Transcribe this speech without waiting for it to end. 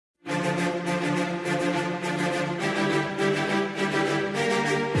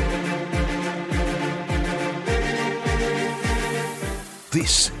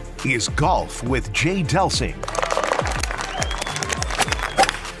This is Golf with Jay Delsing.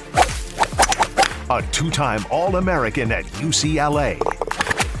 A two-time All-American at UCLA.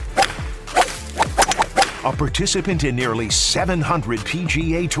 A participant in nearly 700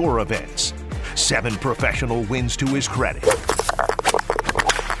 PGA Tour events. 7 professional wins to his credit.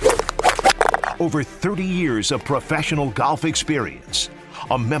 Over 30 years of professional golf experience.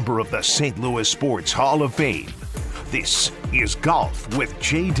 A member of the St. Louis Sports Hall of Fame. This is Golf with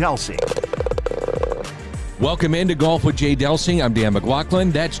Jay Delsing. Welcome into Golf with Jay Delsing. I'm Dan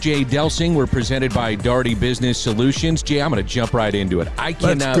McLaughlin. That's Jay Delsing. We're presented by Daugherty Business Solutions. Jay, I'm going to jump right into it.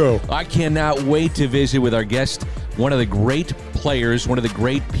 Let's go. I cannot wait to visit with our guest, one of the great players, one of the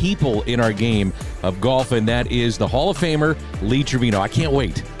great people in our game of golf, and that is the Hall of Famer, Lee Trevino. I can't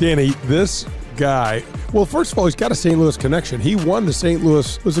wait. Danny, this guy, well, first of all, he's got a St. Louis connection. He won the St.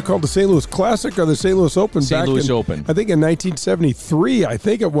 Louis, was it called the St. Louis Classic or the St. Louis Open? St. Louis Open. I think in 1973, I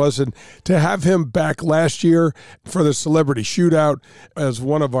think it was. And to have him back last year for the Celebrity Shootout as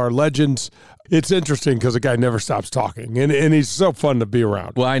one of our legends, it's interesting because the guy never stops talking, and he's so fun to be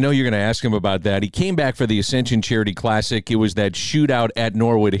around. Well, I know you're going to ask him about that. He came back for the Ascension Charity Classic. It was that shootout at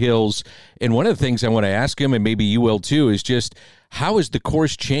Norwood Hills. And one of the things I want to ask him, and maybe you will too, is just how has the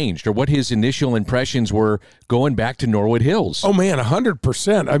course changed, or what his initial impressions were going back to Norwood Hills? Oh, man,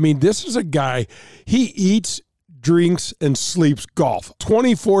 100%. I mean, this is a guy, he eats, drinks, and sleeps golf.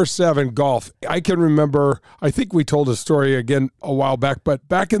 24/7 golf. I can remember, I think we told a story again a while back, but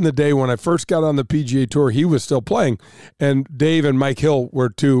back in the day when I first got on the PGA Tour, he was still playing. And Dave and Mike Hill were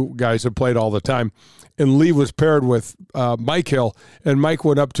two guys that played all the time. And Lee was paired with Mike Hill, and Mike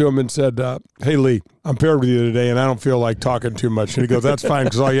went up to him and said, hey, Lee, I'm paired with you today, and I don't feel like talking too much. And he goes, that's fine,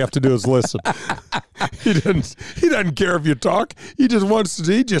 because all you have to do is listen. He doesn't care if you talk. He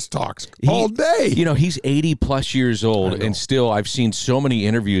just talks all day. You know, he's 80-plus years old, and still I've seen so many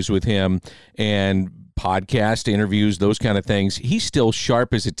interviews with him and podcast interviews, those kind of things. He's still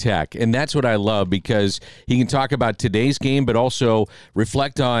sharp as a tack, and that's what I love, because he can talk about today's game, but also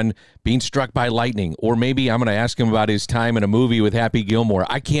reflect on being struck by lightning, or maybe I'm going to ask him about his time in a movie with Happy Gilmore.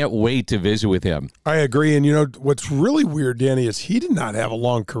 I can't wait to visit with him. I agree, and you know, what's really weird, Danny, is he did not have a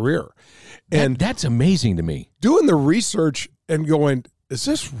long career. And that's amazing to me. Doing the research and going, is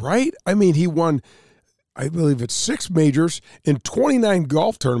this right? I mean, he won, I believe it's 6 majors in 29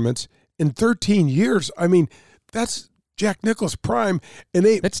 golf tournaments in 13 years. I mean, that's Jack Nicklaus prime, and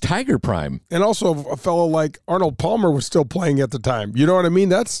that's Tiger prime. And also a fellow like Arnold Palmer was still playing at the time. You know what I mean?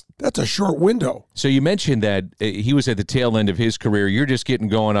 That's a short window. So you mentioned that he was at the tail end of his career. You're just getting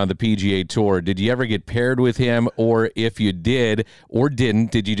going on the PGA Tour. Did you ever get paired with him? Or if you did or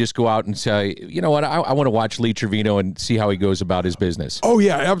didn't, did you just go out and say, you know what, I want to watch Lee Trevino and see how he goes about his business? Oh,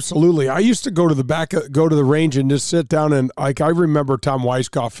 yeah, absolutely. I used to go to the range and just sit down, and like I remember Tom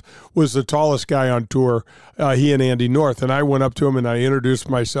Weiskopf was the tallest guy on tour, he and Andy North. And I went up to him and I introduced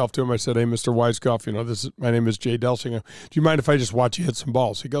myself to him. I said, hey, Mr. Weiskopf, you know, my name is Jay Delsing. Do you mind if I just watch you hit some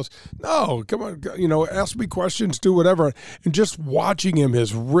balls? He goes, no, come on, you know, ask me questions, do whatever. And just watching him,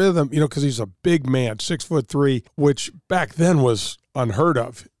 his rhythm, you know, because he's a big man, 6'3", which back then was unheard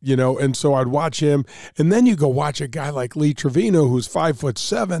of, you know, and so I'd watch him. And then you go watch a guy like Lee Trevino, who's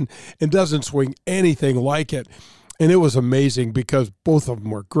 5'7" and doesn't swing anything like it. And it was amazing because both of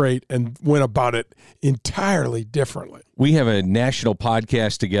them were great and went about it entirely differently. We have a national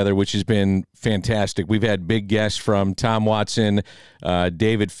podcast together, which has been fantastic. We've had big guests from Tom Watson,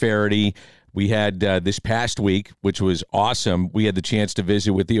 David Faraday. We had this past week, which was awesome. We had the chance to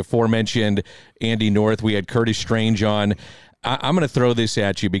visit with the aforementioned Andy North. We had Curtis Strange on. I'm going to throw this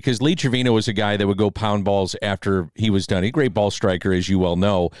at you because Lee Trevino was a guy that would go pound balls after he was done. He's a great ball striker, as you well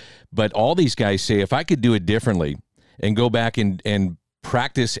know. But all these guys say, if I could do it differently and go back and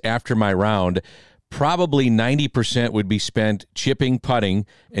practice after my round, probably 90% would be spent chipping, putting,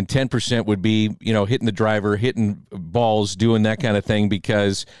 and 10% would be, you know, hitting the driver, hitting balls, doing that kind of thing.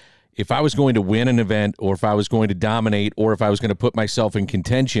 Because if I was going to win an event, or if I was going to dominate, or if I was going to put myself in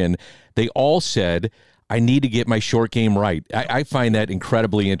contention, they all said, I need to get my short game right. I find that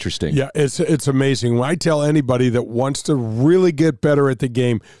incredibly interesting. Yeah, it's amazing. When I tell anybody that wants to really get better at the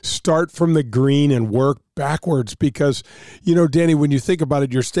game, start from the green and work backwards, because, you know, Danny, when you think about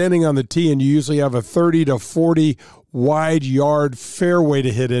it, you're standing on the tee and you usually have a 30 to 40 wide yard fairway to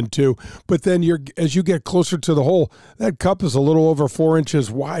hit into, but then as you get closer to the hole, that cup is a little over 4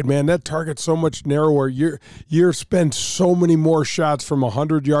 inches wide, man. That target's so much narrower. You spend so many more shots from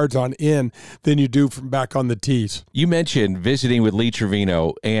 100 yards on in than you do from back on the tees. You mentioned visiting with Lee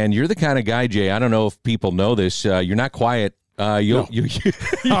Trevino, and you're the kind of guy, Jay, I don't know if people know this, you're not quiet No.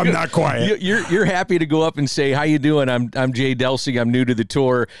 I'm not quiet. You're happy to go up and say, "How you doing? I'm Jay Delsing. I'm new to the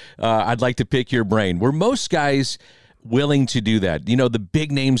tour. I'd like to pick your brain." Were most guys willing to do that? You know, the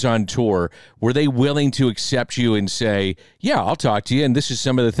big names on tour, were they willing to accept you and say, "Yeah, I'll talk to you, and this is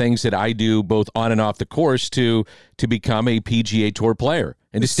some of the things that I do both on and off the course to become a PGA Tour player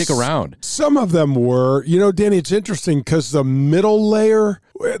and to stick around"? Some of them were. You know, Danny, it's interesting because the middle layer,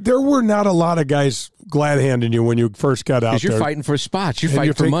 there were not a lot of guys glad-handing you when you first got out there. Because you're fighting for spots. You're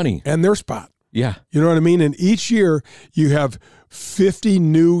fighting for money. And their spot. Yeah. You know what I mean? And each year you have 50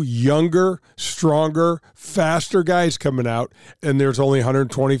 new, younger, stronger, faster guys coming out, and there's only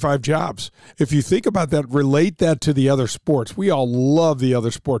 125 jobs. If you think about that, relate that to the other sports. We all love the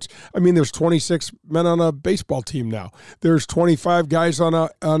other sports. I mean, there's 26 men on a baseball team now. There's 25 guys on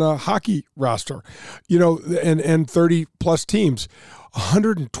a hockey roster, you know, and 30 plus teams.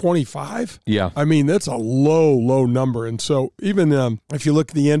 125? Yeah. I mean, that's a low number. And so even if you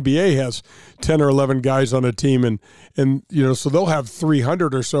look, the NBA has 10 or 11 guys on a team, and you know, so they'll have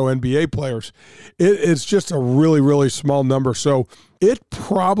 300 or so NBA players. It's just a really small number. So it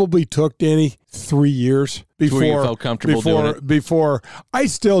probably took, Danny, 3 years before you felt comfortable doing it. Before I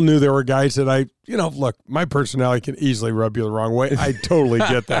still knew there were guys that look, my personality can easily rub you the wrong way. I totally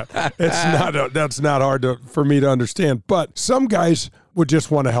get that. That's not hard for me to understand. But some guys would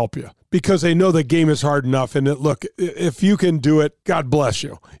just want to help you because they know the game is hard enough. And look, if you can do it, God bless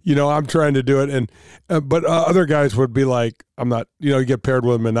you. You know, I'm trying to do it. But other guys would be like, I'm not, you get paired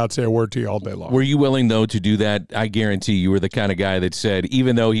with them and not say a word to you all day long. Were you willing, though, to do that? I guarantee you were the kind of guy that said,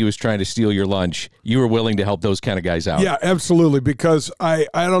 even though he was trying to steal your lunch, you were willing to help those kind of guys out. Yeah, absolutely. Because I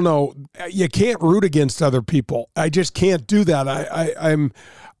don't know, you can't root against other people. I just can't do that.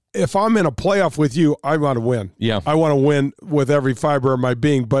 If I'm in a playoff with you, I want to win. Yeah. I want to win with every fiber of my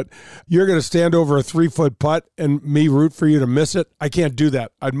being. But you're going to stand over a 3-foot putt and me root for you to miss it? I can't do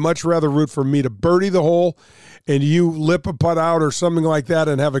that. I'd much rather root for me to birdie the hole and you lip a putt out or something like that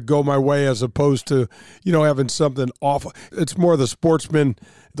and have it go my way, as opposed to, having something awful. It's more the sportsman,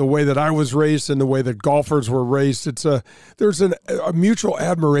 the way that I was raised and the way that golfers were raised. There's a mutual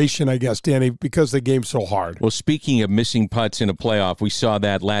admiration, I guess, Danny, because the game's so hard. Well, speaking of missing putts in a playoff, we saw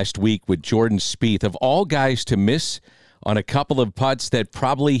that last week with Jordan Spieth. Of all guys to miss on a couple of putts that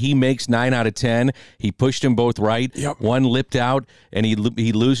probably he makes 9 out of 10, he pushed them both right. Yep. One lipped out, and he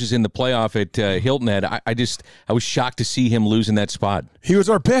loses in the playoff at Hilton Head. I was shocked to see him losing that spot. He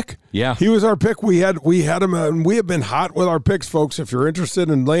was our pick. Yeah. He was our pick. We had him, and we have been hot with our picks, folks. If you're interested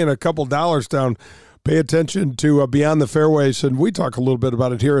in laying a couple dollars down, pay attention to Beyond the Fairways, and we talk a little bit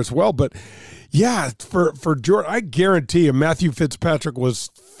about it here as well. But, yeah, for Jordan, I guarantee you Matthew Fitzpatrick was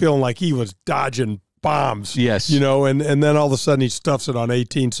feeling like he was dodging bombs. Yes. And then all of a sudden he stuffs it on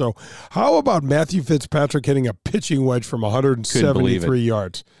 18. So how about Matthew Fitzpatrick hitting a pitching wedge from 173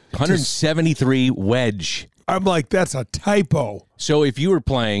 yards? 173 wedge. I'm like, that's a typo. So if you were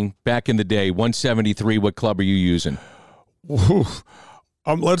playing back in the day, 173, what club are you using?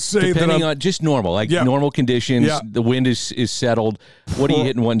 Let's say depending on just normal, normal conditions, the wind is settled. What are you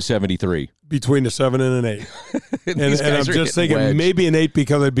hitting 173? Between a 7 and an 8. and I'm just thinking wedge. Maybe an 8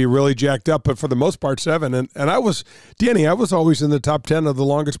 because I'd be really jacked up, but for the most part 7. And I was always in the top 10 of the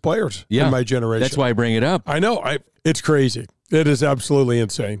longest players in my generation. That's why I bring it up. I know. It's crazy. It is absolutely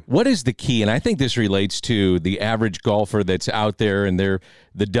insane. What is the key? And I think this relates to the average golfer that's out there, and they're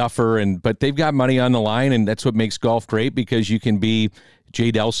the duffer, but they've got money on the line, and that's what makes golf great, because you can be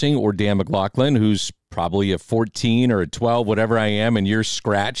Jay Delsing or Dan McLaughlin, who's probably a 14 or a 12, whatever I am, and you're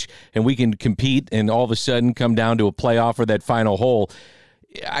scratch, and we can compete and all of a sudden come down to a playoff or that final hole.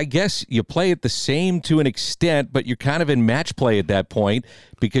 I guess you play it the same to an extent, but you're kind of in match play at that point,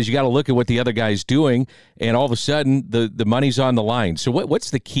 because you got to look at what the other guy's doing, and all of a sudden the money's on the line. So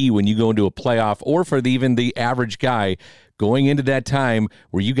what's the key when you go into a playoff, or for even the average guy going into that time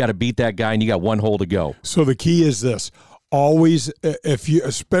where you got to beat that guy and you got one hole to go? So the key is this. Always,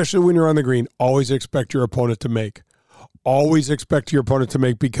 especially when you're on the green, always expect your opponent to make. Always expect your opponent to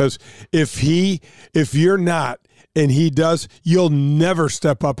make, because if you're not, and he does, you'll never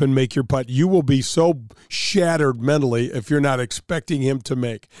step up and make your putt. You will be so shattered mentally if you're not expecting him to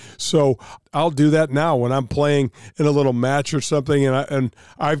make. So I'll do that now when I'm playing in a little match or something, and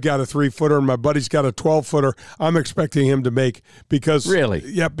I've got a 3-footer and my buddy's got a 12-footer. I'm expecting him to make, because really,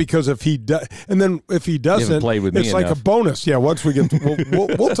 yeah, because if he does, and then if he doesn't, it's like enough. A bonus. Yeah, once we get,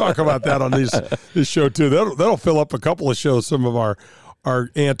 we'll talk about that on this show too. That'll fill up a couple of shows. Some of our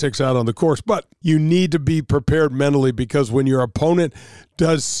antics out on the course. But you need to be prepared mentally, because when your opponent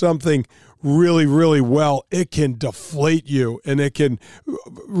does something really, really well, it can deflate you, and it can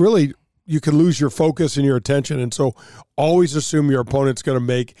really you can lose your focus and your attention. And so always assume your opponent's going to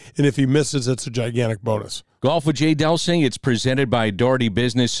make, and if he misses, it's a gigantic bonus. Golf with Jay Delsing, it's presented by Daugherty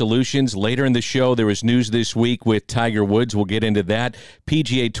Business Solutions. Later in the show, there was news this week with Tiger Woods. We'll get into that.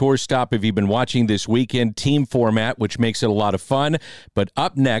 PGA Tour stop, if you've been watching this weekend, team format, which makes it a lot of fun. But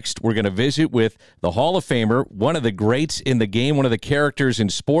up next, we're going to visit with the Hall of Famer, one of the greats in the game, one of the characters in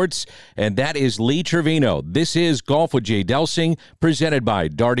sports, and that is Lee Trevino. This is Golf with Jay Delsing, presented by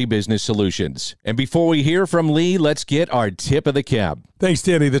Daugherty Business Solutions. And before we hear from Lee, let's get our tip of the cap. Thanks,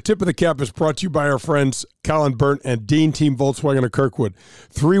 Danny. The tip of the cap is brought to you by our friends Colin Burnt and Dean Team Volkswagen of Kirkwood.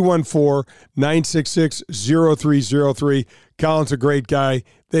 314-966-0303. Colin's a great guy.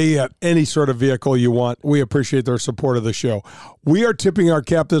 They have any sort of vehicle you want. We appreciate their support of the show. We are tipping our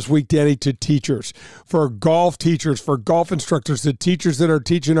cap this week, Danny, to teachers, for golf teachers, for golf instructors, the teachers that are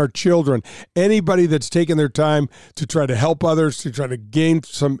teaching our children, anybody that's taking their time to try to help others, to try to gain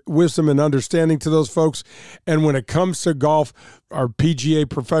some wisdom and understanding to those folks. And when it comes to golf, our PGA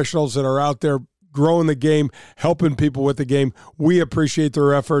professionals that are out there growing the game, helping people with the game. We appreciate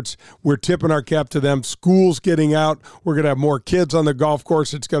their efforts. We're tipping our cap to them. School's getting out. We're going to have more kids on the golf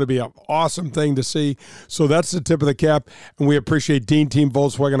course. It's going to be an awesome thing to see. So that's the tip of the cap, and we appreciate Dean Team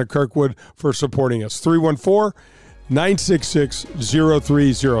Volkswagen of Kirkwood for supporting us.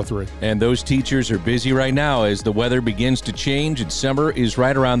 314-966-0303. And those teachers are busy right now as the weather begins to change and summer is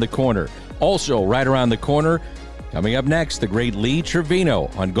right around the corner. Also, right around the corner, coming up next, the great Lee Trevino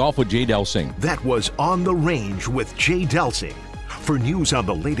on Golf with Jay Delsing. That was On the Range with Jay Delsing. For news on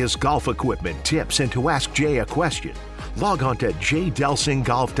the latest golf equipment, tips, and to ask Jay a question, log on to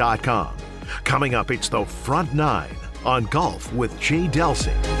jdelsinggolf.com. Coming up, it's the Front Nine on Golf with Jay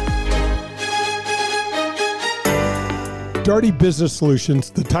Delsing. Daugherty Business Solutions,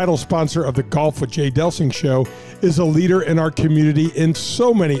 the title sponsor of the Golf with Jay Delsing show, is a leader in our community in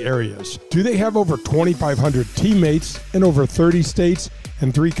so many areas. Do they have over 2,500 teammates in over 30 states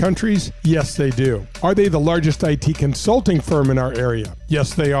and 3 countries? Yes, they do. Are they the largest IT consulting firm in our area?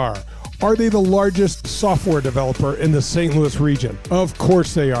 Yes, they are. Are they the largest software developer in the St. Louis region? Of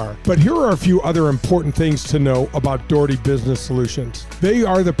course they are. But here are a few other important things to know about Daugherty Business Solutions. They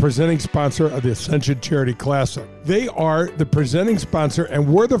are the presenting sponsor of the Ascension Charity Classic. They are the presenting sponsor,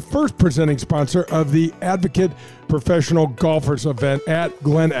 and we're the first presenting sponsor of the Advocate Professional Golfers event at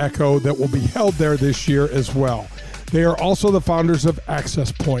Glen Echo that will be held there this year as well. They are also the founders of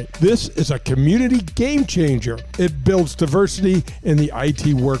Access Point. This is a community game changer. It builds diversity in the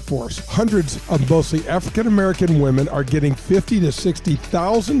IT workforce. Hundreds of mostly African-American women are getting $50,000 to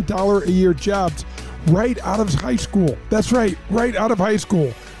 $60,000 a year jobs right out of high school. That's right out of high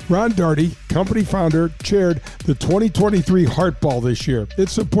school. Ron Daugherty, company founder, chaired the 2023 Heart Ball this year. It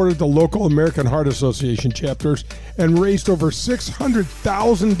supported the local American Heart Association chapters and raised over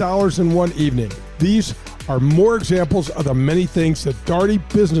 $600,000 in one evening. These are more examples of the many things that Daugherty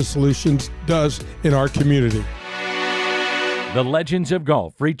Business Solutions does in our community. The Legends of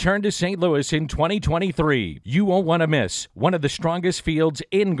Golf return to St. Louis in 2023. You won't want to miss one of the strongest fields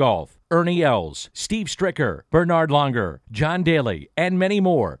in golf. Ernie Els, Steve Stricker, Bernard Longer, John Daly, and many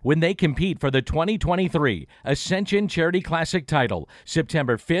more when they compete for the 2023 Ascension Charity Classic title,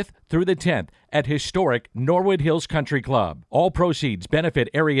 September 5th through the 10th at historic Norwood Hills Country Club. All proceeds benefit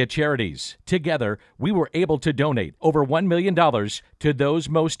area charities. Together, we were able to donate over $1 million to those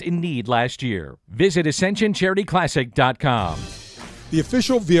most in need last year. Visit AscensionCharityClassic.com. The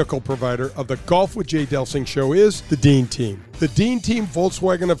official vehicle provider of the Golf with Jay Delsing show is the Dean Team. The Dean Team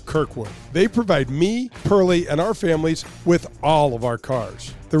Volkswagen of Kirkwood. They provide me, Pearlie, and our families with all of our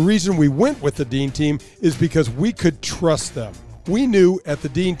cars. The reason we went with the Dean Team is because we could trust them. We knew at the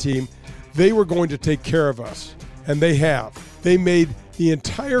Dean Team they were going to take care of us, and they have. They made the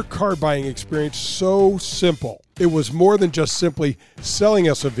entire car buying experience so simple. It was more than just simply selling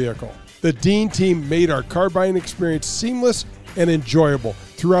us a vehicle. The Dean Team made our car buying experience seamless and enjoyable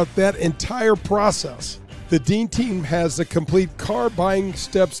throughout that entire process. The Dean Team has the complete car buying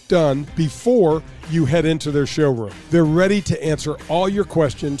steps done before you head into their showroom. They're ready to answer all your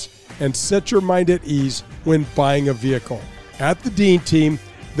questions and set your mind at ease when buying a vehicle. At the Dean Team,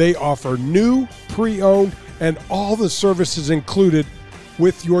 they offer new, pre-owned, and all the services included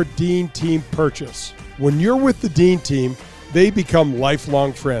with your Dean Team purchase. When you're with the Dean Team, they become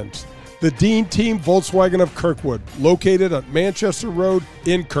lifelong friends. The Dean Team Volkswagen of Kirkwood, located at Manchester Road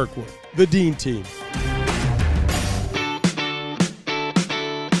in Kirkwood. The Dean Team.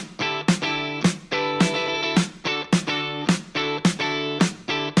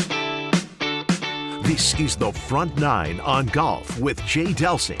 This is the Front Nine on Golf with Jay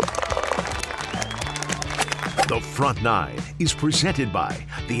Delsing. The Front Nine is presented by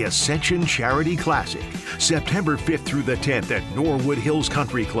the Ascension Charity Classic, September 5th through the 10th at Norwood Hills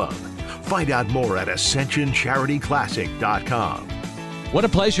Country Club. Find out more at ascensioncharityclassic.com. What a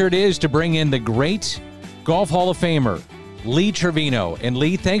pleasure it is to bring in the great Golf Hall of Famer, Lee Trevino. And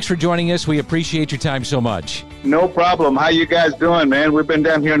Lee, thanks for joining us. We appreciate your time so much. No problem. How you guys doing, man? We've been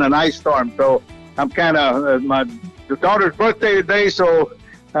down here in an ice storm, so I'm kind of my daughter's birthday today, so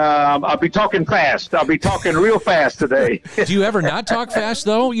I'll be talking fast. I'll be talking real fast today. Do you ever not talk fast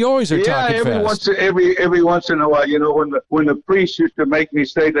though? You always are talking fast. Every once in a while, you know, when the priest used to make me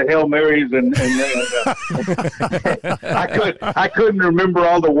say the Hail Marys, and I couldn't remember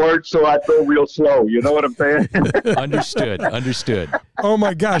all the words, so I'd go real slow. You know what I'm saying? Understood. Oh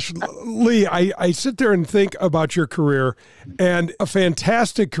my gosh, Lee, I sit there and think about your career, and a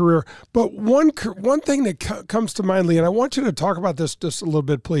fantastic career. But one thing that comes to mind, Lee, and I want you to talk about this just a little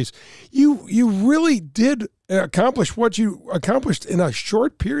bit, please. You really did accomplish what you accomplished in a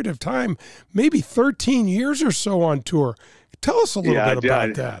short period of time, maybe 13 years or so on tour. Tell us a little bit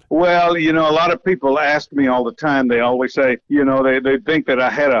about that. Well, you know, a lot of people ask me all the time. They always say, you know, they think that I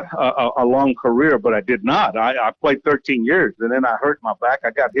had a long career, but I did not. I played 13 years, and then I hurt my back.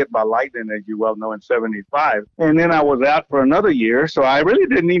 I got hit by lightning, as you well know, in 75. And then I was out for another year, so I really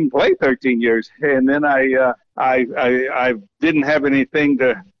didn't even play 13 years. And then I didn't have anything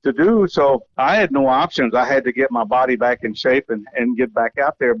to do, so I had no options. I had to get my body back in shape and get back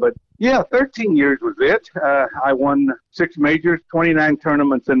out there. But yeah, 13 years was it. I won 6 majors, 29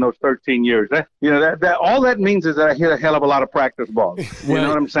 tournaments in those 13 years. That all that means is that I hit a hell of a lot of practice balls. You know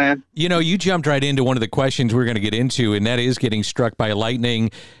what I'm saying? You know, you jumped right into one of the questions we're going to get into, and that is getting struck by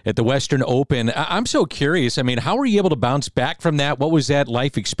lightning at the Western Open. I'm so curious. I mean, how were you able to bounce back from that? What was that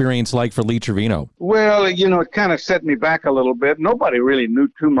life experience like for Lee Trevino? Well, you know, it kind of set me back a little bit. Nobody really knew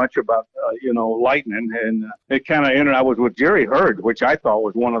too much about, lightning, and it kind of entered. I was with Jerry Hurd, which I thought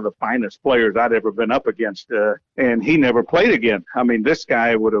was one of the finest players I'd ever been up against, and he never played again. I mean, this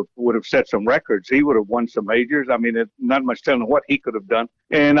guy would have set some records. He would have won some majors. I mean, not much telling what he could have done.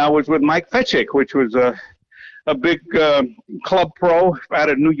 And I was with Mike Fetchick, which was a big club pro out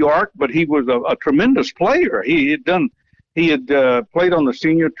of New York, but he was a tremendous player. He had played on the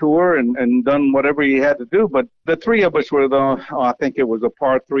senior tour and done whatever he had to do. But the three of us were I think it was a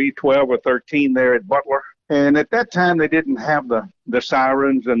par 3, 12 or 13 there at Butler. And at that time, they didn't have the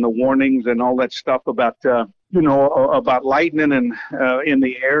sirens and the warnings and all that stuff about lightning and in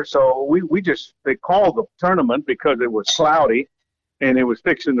the air. So they called the tournament because it was cloudy and it was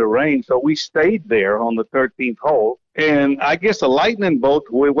fixing to rain. So we stayed there on the 13th hole. And I guess the lightning bolt,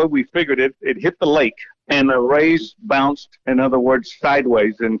 the way we figured it hit the lake. And the rays bounced, in other words,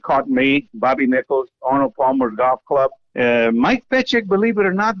 sideways, and caught me, Bobby Nichols, Arnold Palmer's golf club. Mike Fetchick, believe it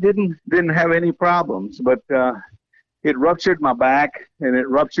or not, didn't have any problems, but it ruptured my back, and it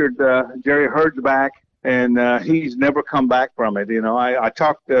ruptured Jerry Hurd's back, and he's never come back from it. You know, I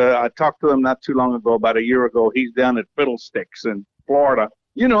talked to him not too long ago, about a year ago. He's down at Fiddlesticks in Florida.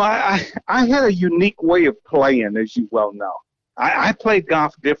 You know, I had a unique way of playing, as you well know. I played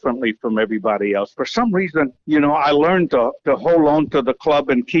golf differently from everybody else. For some reason, you know, I learned to hold on to the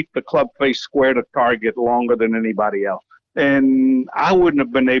club and keep the club face square to target longer than anybody else. And I wouldn't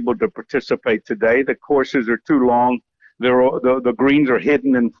have been able to participate today. The courses are too long. The greens are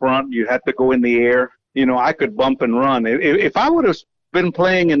hidden in front. You have to go in the air. You know, I could bump and run. If I would have been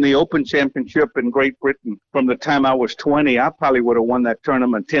playing in the Open Championship in Great Britain from the time I was 20, I probably would have won that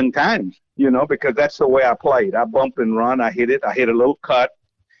tournament 10 times, you know, because that's the way I played. I bump and run. I hit it. I hit a little cut.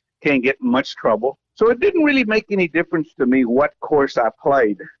 Can't get in much trouble. So it didn't really make any difference to me what course I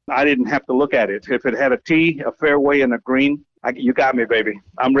played. I didn't have to look at it. If it had a tee, a fairway, and a green, you got me, baby.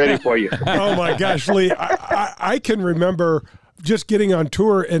 I'm ready for you. Oh, my gosh, Lee. I can remember just getting on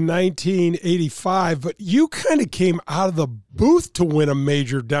tour in 1985, but you kind of came out of the booth to win a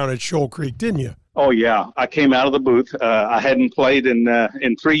major down at Shoal Creek, didn't you? Oh, yeah. I came out of the booth. I hadn't played in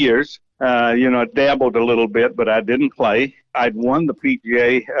 3 years. I dabbled a little bit, but I didn't play. I'd won the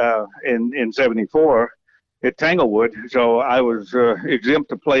PGA in 74 at Tanglewood, so I was exempt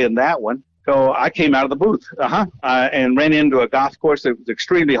to play in that one. So I came out of the booth and ran into a golf course that was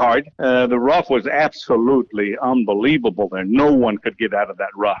extremely hard. The rough was absolutely unbelievable there. No one could get out of that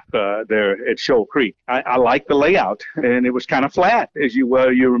rough there at Shoal Creek. I liked the layout, and it was kind of flat, as you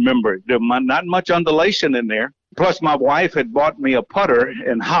remember. There was not much undulation in there. Plus, my wife had bought me a putter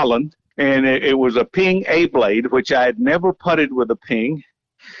in Holland, and it was a Ping A-blade, which I had never putted with a Ping.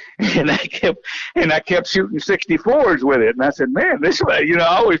 And I kept shooting 64s with it. And I said, man, this way,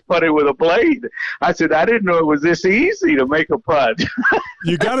 I always putted with a blade. I said, I didn't know it was this easy to make a putt.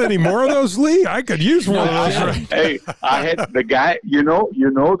 You got any more of those, Lee? I could use one of those. Right? Hey, I had the guy,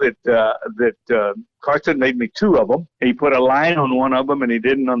 that Carson made me 2 of them. He put a line on one of them and he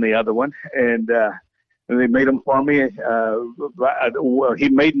didn't on the other one. And they made them for me. Well, he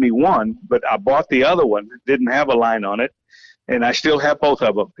made me one, but I bought the other one. It didn't have a line on it. And I still have both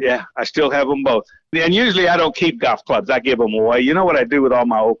of them. Yeah, I still have them both. And usually I don't keep golf clubs. I give them away. You know what I do with all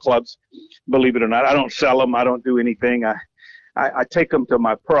my old clubs? Believe it or not, I don't sell them. I don't do anything. I take them to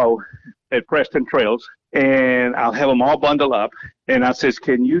my pro at Preston Trails, and I'll have them all bundled up. And I says,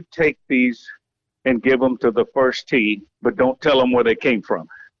 can you take these and give them to the first tee, but don't tell them where they came from?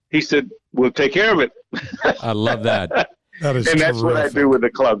 He said, we'll take care of it. I love that. That is and that's terrific. what I do with the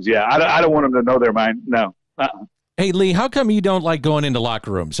clubs. Yeah, I don't want them to know their mind. No. Hey, Lee, how come you don't like going into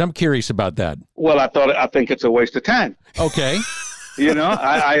locker rooms? I'm curious about that. Well, I think it's a waste of time. Okay.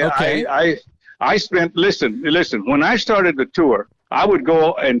 I spent, listen, when I started the tour, I would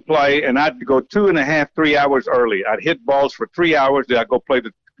go and play, and I'd go 2.5, 3 hours early. I'd hit balls for 3 hours, then I'd go play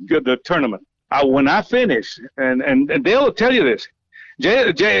the tournament. When I finish, and they'll tell you this,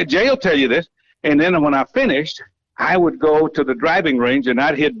 Jay will tell you this, and then when I finished, I would go to the driving range, and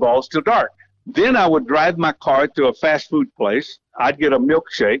I'd hit balls till dark. Then I would drive my car to a fast food place. I'd get a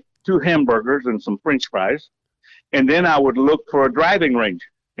milkshake, 2 hamburgers, and some French fries. And then I would look for a driving range.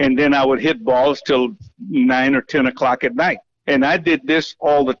 And then I would hit balls till 9 or 10 o'clock at night. And I did this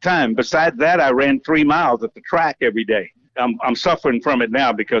all the time. Besides that, I ran 3 miles at the track every day. I'm suffering from it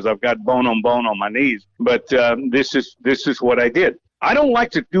now because I've got bone on my knees. But this is what I did. I don't like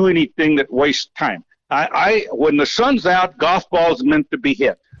to do anything that wastes time. When the sun's out, golf balls meant to be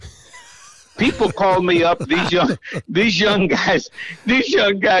hit. People call me up. These young guys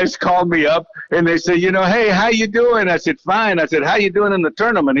call me up and they say, hey, how you doing? I said, fine. I said, how you doing in the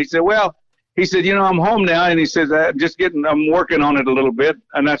tournament? He said, well, I'm home now. And he says, I'm working on it a little bit.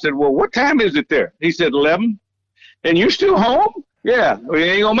 And I said, well, what time is it there? He said, 11. And you still home? Yeah. Well, you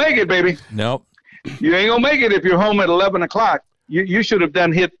ain't gonna make it, baby. Nope. You ain't gonna make it if you're home at 11 o'clock. You should have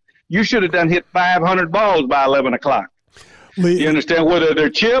done hit 500 balls by 11 o'clock. Lee, you understand? Whether they're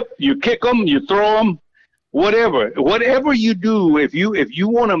chipped, you kick them, you throw them, whatever you do. If you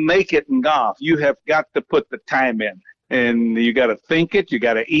want to make it in golf, you have got to put the time in, and you got to think it, you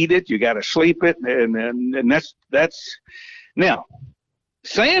got to eat it, you got to sleep it, and that's. Now,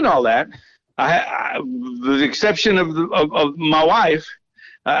 saying all that, with the exception of my wife,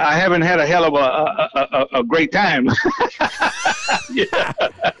 I haven't had a hell of a great time. Yeah.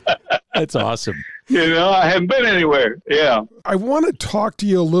 That's awesome. I haven't been anywhere. Yeah. I want to talk to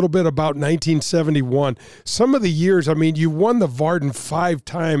you a little bit about 1971. Some of the years, you won the Varden 5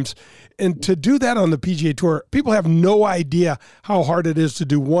 times. And to do that on the PGA Tour, people have no idea how hard it is to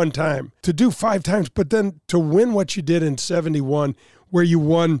do one time. To do 5 times, but then to win what you did in 71, where you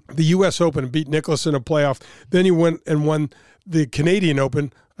won the U.S. Open and beat Nicklaus in a playoff. Then you went and won the Canadian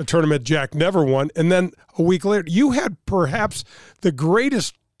Open, a tournament Jack never won. And then a week later, you had perhaps the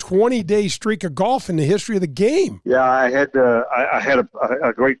greatest 20-day streak of golf in the history of the game. Yeah, I had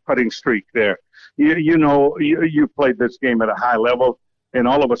a great putting streak there. You played this game at a high level, and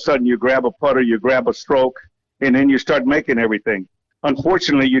all of a sudden you grab a putter, you grab a stroke, and then you start making everything.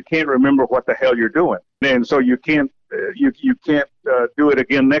 Unfortunately, you can't remember what the hell you're doing, and so you can't do it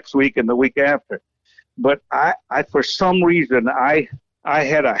again next week and the week after. But I for some reason I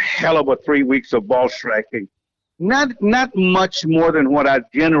had a hell of a 3 weeks of ball striking. Not much more than what I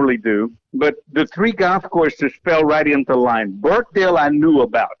generally do, but the 3 golf courses fell right into line. Birkdale I knew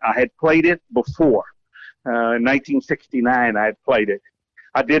about. I had played it before. In 1969 I had played it.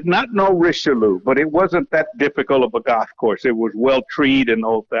 I did not know Richelieu, but it wasn't that difficult of a golf course. It was well treed and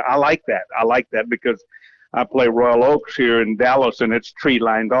all that. I like that because I play Royal Oaks here in Dallas, and it's tree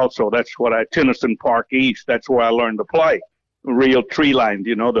lined also. That's what Tennyson Park East, that's where I learned to play. Real tree lined,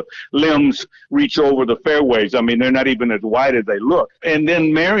 the limbs reach over the fairways. They're not even as wide as they look. And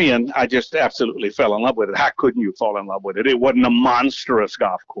then Marion, I just absolutely fell in love with it. How couldn't you fall in love with it? It wasn't a monstrous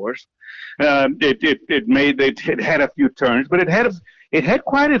golf course. It had a few turns, but it had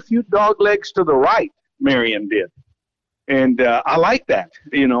quite a few dog legs to the right. Marion did. And I like that.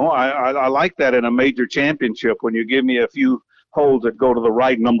 I like that in a major championship when you give me a few holes that go to the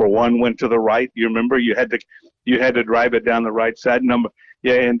right. Number 1 went to the right. You remember you had to drive it down the right side. And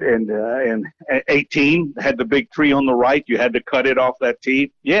 18 had the big tree on the right. You had to cut it off that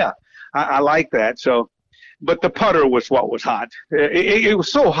tee. Yeah, I like that. So, but the putter was what was hot. It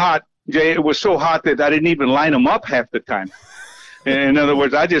was so hot, Jay. It was so hot that I didn't even line them up half the time. In other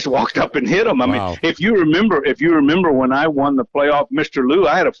words, I just walked up and hit him. I mean, if you remember when I won the playoff, Mr. Lou,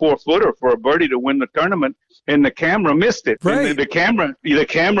 I had a 4-footer for a birdie to win the tournament, and the camera missed it. Right. And the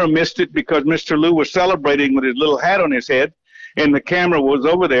camera missed it because Mr. Lou was celebrating with his little hat on his head, and the camera was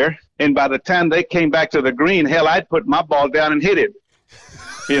over there. And by the time they came back to the green, hell, I'd put my ball down and hit it.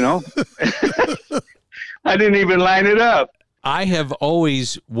 You know, I didn't even line it up. I have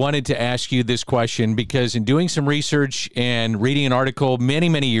always wanted to ask you this question because in doing some research and reading an article many,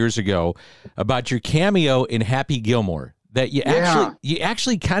 many years ago about your cameo in Happy Gilmore, that you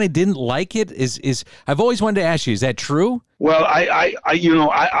actually kind of didn't like it. Is I've always wanted to ask you, is that true? Well,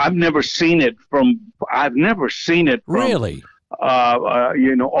 I've never seen it from. Really?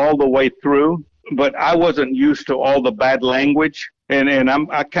 All the way through. But I wasn't used to all the bad language. And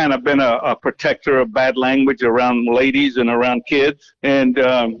I kind of been a protector of bad language around ladies and around kids. And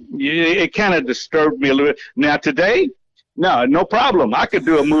it kind of disturbed me a little bit. Now, today, no problem. I could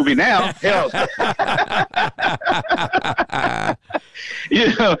do a movie now. Hell.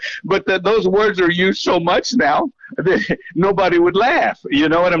 But those words are used so much now that nobody would laugh. You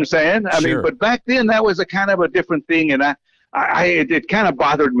know what I'm saying? I mean, but back then, that was a kind of a different thing. And it kind of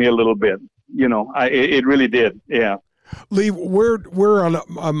bothered me a little bit. It really did. Yeah. Lee, we're on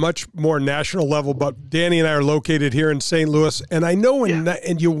a much more national level, but Danny and I are located here in St. Louis, and I know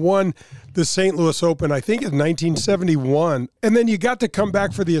and you won the St. Louis Open, I think in 1971, and then you got to come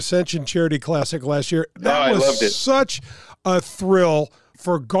back for the Ascension Charity Classic last year. That was such a thrill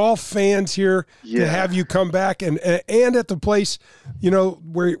for golf fans here to have you come back and at the place,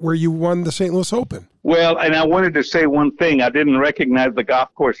 where you won the St. Louis Open. Well, and I wanted to say one thing. I didn't recognize the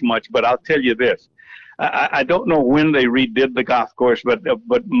golf course much, but I'll tell you this. I don't know when they redid the golf course, but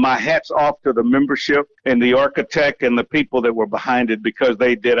my hat's off to the membership and the architect and the people that were behind it because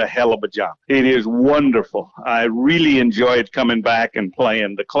they did a hell of a job. It is wonderful. I really enjoyed coming back and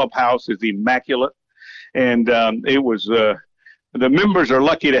playing. The clubhouse is immaculate, and it was the members are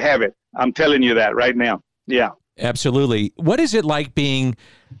lucky to have it. I'm telling you that right now. Yeah. Absolutely. What is it like being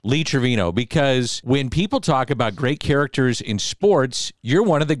Lee Trevino? Because when people talk about great characters in sports, you're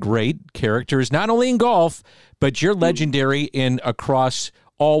one of the great characters, not only in golf, but you're legendary in across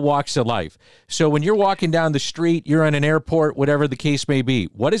all walks of life. So when you're walking down the street, you're in an airport, whatever the case may be,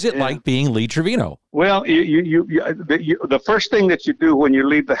 what is it like being Lee Trevino? Well, the first thing that you do when you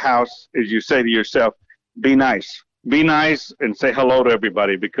leave the house is you say to yourself, be nice. Be nice and say hello to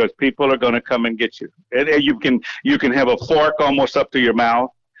everybody because people are going to come and get you. And you can have a fork almost up to your mouth,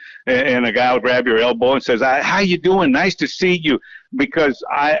 and a guy will grab your elbow and says, "How you doing? Nice to see you." Because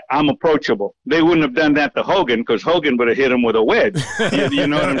I'm approachable. They wouldn't have done that to Hogan because Hogan would have hit him with a wedge. You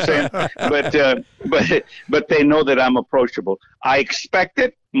know what I'm saying? But they know that I'm approachable. I expect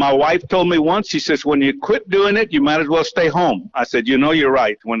it. My wife told me once, she says, when you quit doing it, you might as well stay home. I said, you're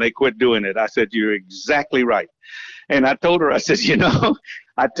right. When they quit doing it, I said, you're exactly right. And I told her, I said,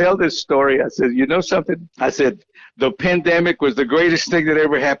 I tell this story. I said, you know something? I said, the pandemic was the greatest thing that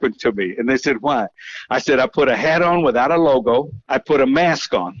ever happened to me. And they said, why? I said, I put a hat on without a logo. I put a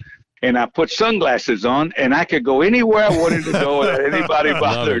mask on. And I put sunglasses on, and I could go anywhere I wanted to go without anybody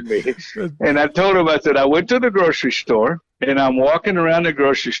bothering me. And I told him, I said, I went to the grocery store, and I'm walking around the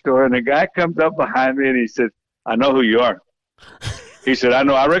grocery store, and a guy comes up behind me, and he said, I know who you are. He said,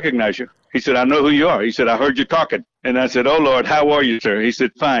 I recognize you. He said, I know who you are. He said, I heard you talking. And I said, oh, Lord, how are you, sir? He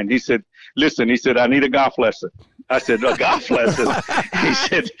said, fine. He said, listen, he said, I need a golf lesson. I said, a golf lesson? I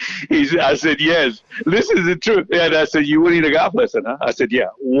said, yes. This is the truth. And I said, you would need a golf lesson, huh? I said, yeah.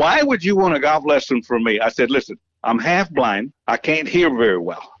 Why would you want a golf lesson from me? I said, listen, I'm half blind. I can't hear very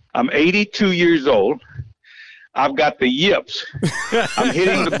well. I'm 82 years old. I've got the yips. I'm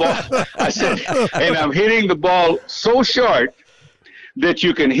hitting the ball. I said, and I'm hitting the ball so short that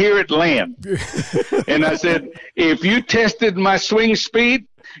you can hear it land. And I said, if you tested my swing speed,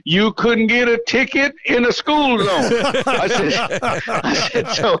 you couldn't get a ticket in a school zone.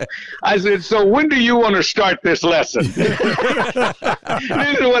 I said, so when do you want to start this lesson? This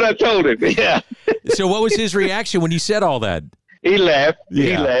is what I told him. Yeah. So what was his reaction when you said all that? He laughed.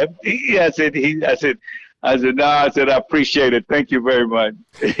 Yeah. He laughed. I said, no, I appreciate it. Thank you very much.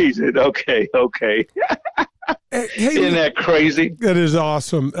 He said, okay. Hey, isn't that crazy? That is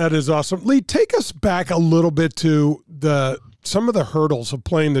awesome. Lee, take us back a little bit to some of the hurdles of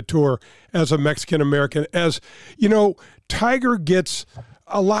playing the tour as a Mexican-American. As you know, Tiger gets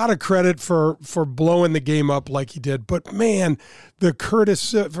a lot of credit for blowing the game up like he did. But, man, the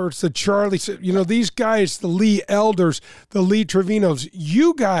Curtis Siffords, the Charlie, these guys, the Lee Elders, the Lee Trevinos,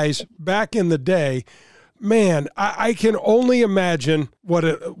 you guys back in the day, man, I can only imagine what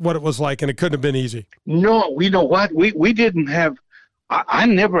it was like, and it couldn't have been easy. No, you know what? We didn't have I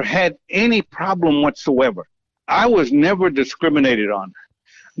never had any problem whatsoever. I was never discriminated on.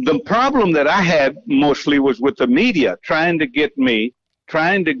 The problem that I had mostly was with the media trying to get me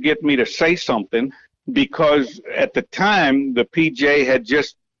to say something, because at the time the PGA had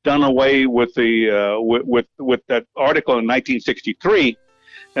just done away with the with that article in 1963,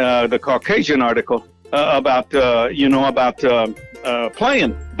 the Caucasian article about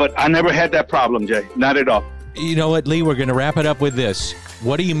playing. But I never had that problem, Jay, not at all. You know what, Lee, we're going to wrap it up with this.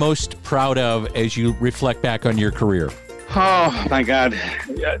 What are you most proud of as you reflect back on your career? Oh, my God.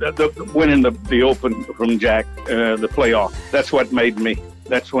 Winning the Open from Jack, the playoff. That's what made me.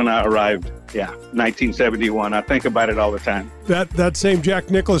 That's when I arrived. Yeah, 1971. I think about it all the time. That same Jack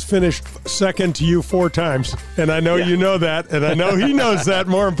Nicklaus finished second to you 4 times. And I know you know that, and I know he knows that,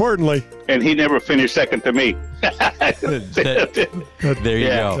 more importantly. And he never finished second to me. There you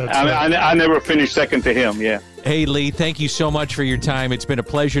go. I never finished second to him, yeah. Hey, Lee, thank you so much for your time. It's been a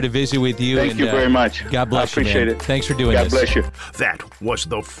pleasure to visit with you. Thank you very much. God bless you, man. I appreciate it. Thanks for doing this. God bless you. That was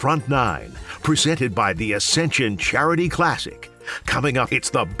the Front Nine, presented by the Ascension Charity Classic. Coming up,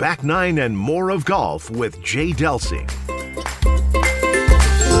 it's the Back Nine and more of golf with Jay Delsing.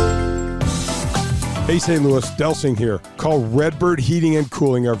 Hey, St. Louis, Delsing here. Call Redbird Heating and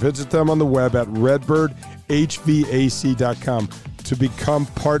Cooling or visit them on the web at redbirdhvac.com to become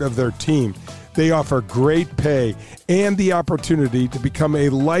part of their team. They offer great pay and the opportunity to become a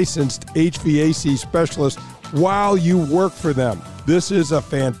licensed HVAC specialist while you work for them. This is a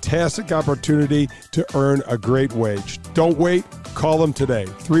fantastic opportunity to earn a great wage. Don't wait. Call them today.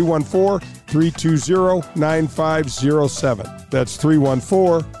 314-320-9507. That's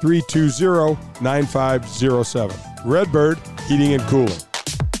 314-320-9507. Redbird Heating and Cooling.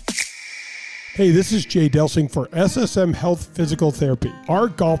 Hey, this is Jay Delsing for SSM Health Physical Therapy. Our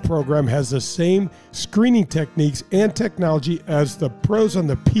golf program has the same screening techniques and technology as the pros on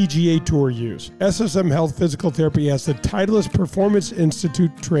the PGA Tour use. SSM Health Physical Therapy has the Titleist Performance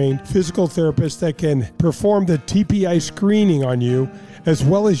Institute trained physical therapists that can perform the TPI screening on you, as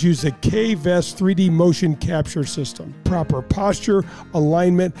well as use the K-Vest 3D motion capture system. Proper posture,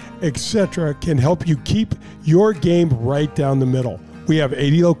 alignment, etc. can help you keep your game right down the middle. We have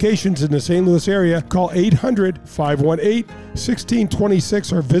 80 locations in the St. Louis area. Call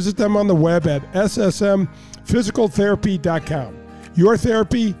 800-518-1626 or visit them on the web at ssmphysicaltherapy.com. Your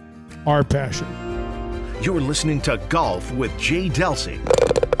therapy, our passion. You're listening to Golf with Jay Delsing.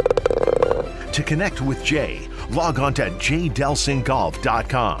 To connect with Jay, log on to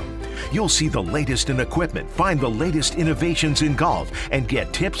jdelsinggolf.com. You'll see the latest in equipment, find the latest innovations in golf, and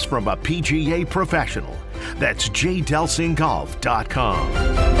get tips from a PGA professional. That's jdelsinggolf.com.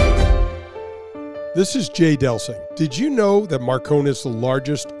 This is Jay Delsing. Did you know that Marcone is the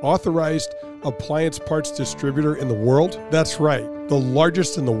largest authorized appliance parts distributor in the world? That's right, the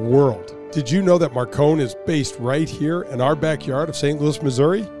largest in the world. Did you know that Marcone is based right here in our backyard of St. Louis,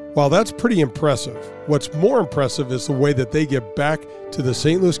 Missouri? Well, that's pretty impressive. What's more impressive is the way that they give back to the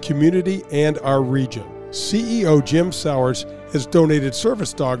St. Louis community and our region. CEO Jim Sowers has donated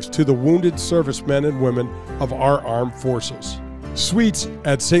service dogs to the wounded servicemen and women of our armed forces. Suites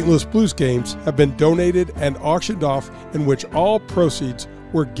at St. Louis Blues games have been donated and auctioned off, in which all proceeds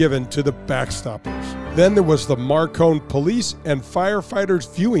were given to the backstoppers. Then there was the Marcone Police and Firefighters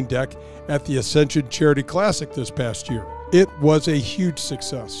viewing deck at the Ascension Charity Classic this past year. It was a huge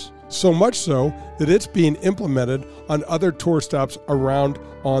success, so much so that it's being implemented on other tour stops around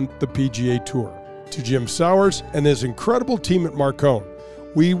on the PGA Tour. To Jim Sowers and his incredible team at Marcone,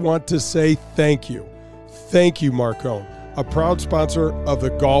 we want to say thank you. Thank you, Marcone, a proud sponsor of the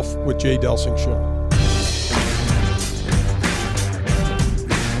Golf with Jay Delsing show.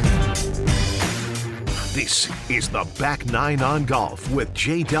 This is the Back Nine on Golf with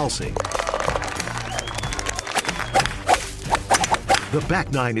Jay Delsing. The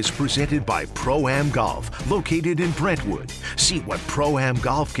Back Nine is presented by Pro-Am Golf, located in Brentwood. See what Pro-Am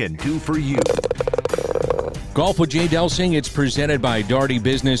Golf can do for you. Golf with Jay Delsing, it's presented by Daugherty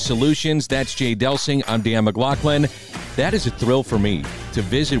Business Solutions. That's Jay Delsing. I'm Dan McLaughlin. That is a thrill for me to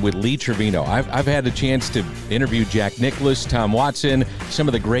visit with Lee Trevino. I've had a chance to interview Jack Nicklaus, Tom Watson, some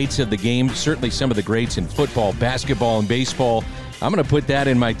of the greats of the game, certainly some of the greats in football, basketball, and baseball. I'm going to put that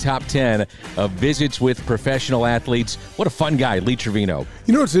in my top 10 of visits with professional athletes. What a fun guy, Lee Trevino.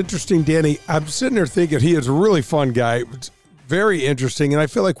 You know what's interesting, Danny? I'm sitting there thinking he is a really fun guy. Very interesting, and I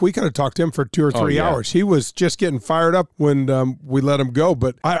feel like we could have talked to him for 2 or 3 hours. He was just getting fired up when we let him go.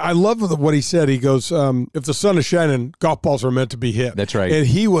 But I love what he said. He goes, if the sun is shining, golf balls are meant to be hit. That's right. And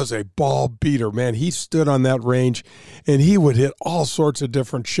he was a ball beater, man. He stood on that range, and he would hit all sorts of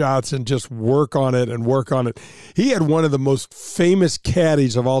different shots and just work on it and work on it. He had one of the most famous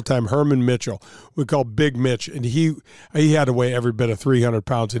caddies of all time, Herman Mitchell, we call Big Mitch, and he had to weigh every bit of 300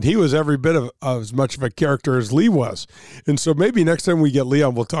 pounds, and he was every bit of as much of a character as Lee was. And so maybe next time we get Lee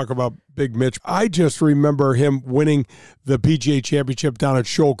on, we'll talk about Big Mitch. I just remember him winning the PGA Championship down at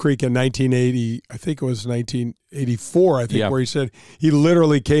Shoal Creek in 1980. I think it was 1984, where he said he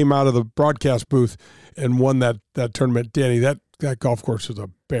literally came out of the broadcast booth and won that tournament. Danny, that golf course was a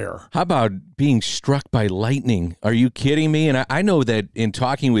bear. How about being struck by lightning? Are you kidding me? And I know that in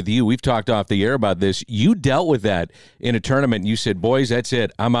talking with you, we've talked off the air about this. You dealt with that in a tournament. And you said, boys, that's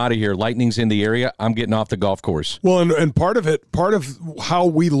it. I'm out of here. Lightning's in the area. I'm getting off the golf course. Well, and part of how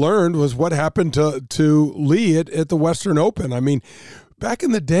we learned was what happened to Lee at the Western Open. I mean, back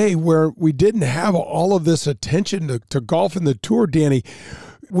in the day where we didn't have all of this attention to golf and the tour, Danny,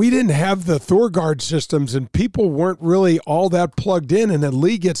 we didn't have the ThorGuard systems, and people weren't really all that plugged in. And then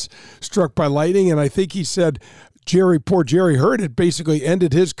Lee gets struck by lightning, and I think he said poor Jerry Hurd, it basically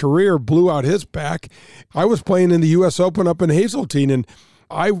ended his career, blew out his back. I was playing in the U.S. Open up in Hazeltine, and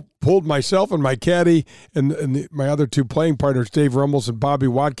I pulled myself and my caddy and my other two playing partners, Dave Rummels and Bobby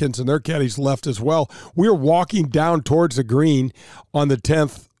Watkins, and their caddies left as well. We were walking down towards the green on the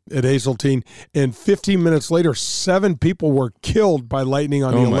 10th at Hazeltine, and 15 minutes later, 7 people were killed by lightning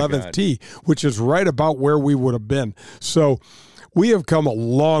on the 11th tee, which is right about where we would have been. So we have come a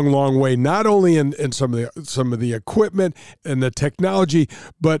long, long way, not only in some of the equipment and the technology,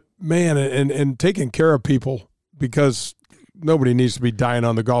 but man, and taking care of people, because nobody needs to be dying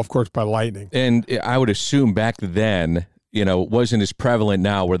on the golf course by lightning. And I would assume back then, it wasn't as prevalent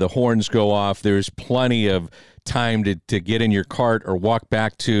now where the horns go off. There's plenty of time to get in your cart or walk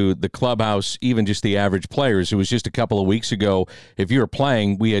back to the clubhouse, even just the average players. It was just a couple of weeks ago. If you were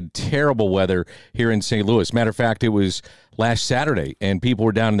playing, we had terrible weather here in St. Louis. Matter of fact, it was last Saturday, and people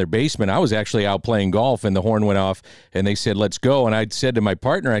were down in their basement. I was actually out playing golf, and the horn went off, and they said, let's go. And I said to my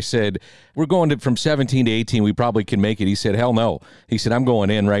partner, I said, we're going from 17 to 18. We probably can make it. He said, hell no. He said, I'm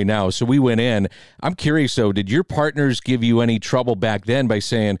going in right now. So we went in. I'm curious, though, did your partners give you any trouble back then by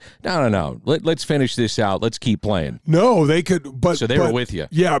saying, no, let's finish this out. Let's keep playing? No, they could. But so they were with you.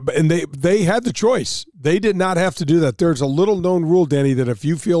 Yeah, and they had the choice. They did not have to do that. There's a little known rule, Danny, that if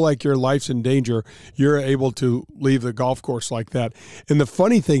you feel like your life's in danger, you're able to leave the golf course like that. And the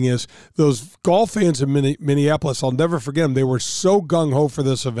funny thing is, those golf fans in Minneapolis, I'll never forget them. They were so gung-ho for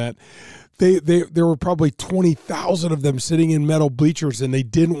this event. There were probably 20,000 of them sitting in metal bleachers, and they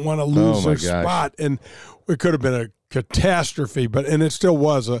didn't want to lose their spot. And it could have been a catastrophe, and it still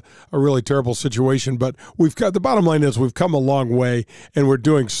was a really terrible situation. But the bottom line is we've come a long way, and we're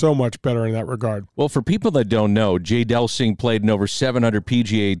doing so much better in that regard. Well, for people that don't know, Jay Delsing played in over 700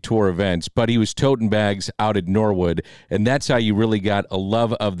 PGA Tour events, but he was toting bags out at Norwood, and that's how you really got a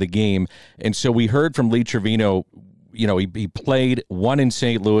love of the game. And so we heard from Lee Trevino. He played, won in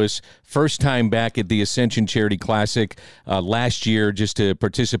St. Louis, first time back at the Ascension Charity Classic last year, just to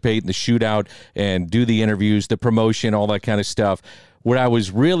participate in the shootout and do the interviews, the promotion, all that kind of stuff. What I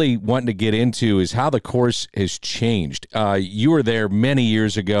was really wanting to get into is how the course has changed. You were there many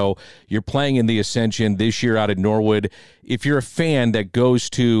years ago. You're playing in the Ascension this year out at Norwood. If you're a fan that goes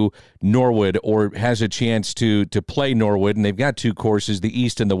to Norwood or has a chance to play Norwood, and they've got 2 courses, the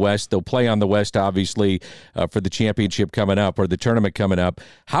East and the West. They'll play on the West, obviously, for the championship coming up or the tournament coming up.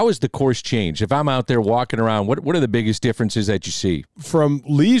 How has the course changed? If I'm out there walking around, what are the biggest differences that you see? From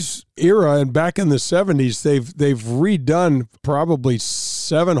Lee's era and back in the 70s, they've redone probably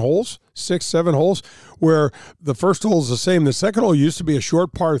 7 holes, 6, 7 holes, where the first hole is the same. The second hole used to be a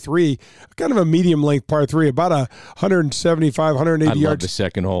short par 3, kind of a medium-length par 3, about 175, 180 yards. I love the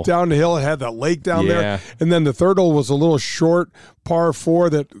second hole. Down the hill. It had that lake down there. And then the third hole was a little short par 4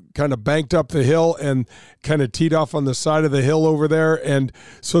 that kind of banked up the hill and kind of teed off on the side of the hill over there. And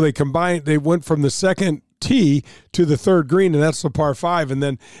so they went from the second tee to the third green, and that's the par 5. And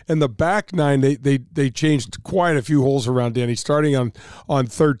then in the back 9, they changed quite a few holes around, Danny, starting on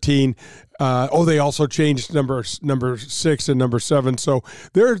 13. They also changed number 6 and number 7. So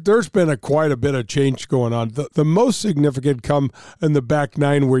there's been quite a bit of change going on. The most significant come in the back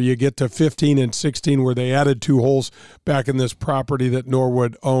 9 where you get to 15 and 16 where they added 2 holes back in this property that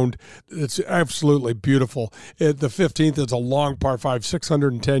Norwood owned. It's absolutely beautiful. The 15th is a long par 5,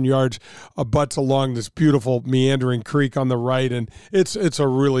 610 yards, butts along this beautiful meandering creek on the right, and it's a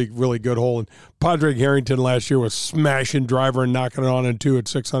really, really good hole. And Padraig Harrington last year was smashing driver and knocking it on in 2 at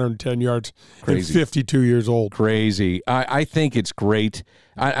 610 yards. Crazy. And 52 years old. Crazy. I think it's great.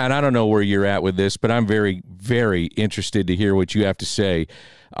 And I don't know where you're at with this, but I'm very, very interested to hear what you have to say.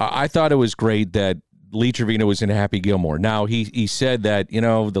 I thought it was great that Lee Trevino was in Happy Gilmore. Now, he said that,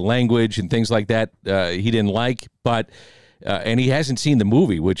 the language and things like that he didn't like, but and he hasn't seen the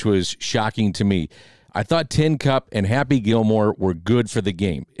movie, which was shocking to me. I thought Tin Cup and Happy Gilmore were good for the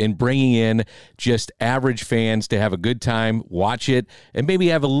game in bringing in just average fans to have a good time, watch it, and maybe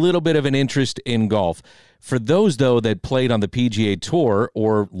have a little bit of an interest in golf. For those, though, that played on the PGA Tour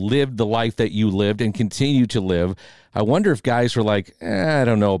or lived the life that you lived and continue to live, I wonder if guys were like, I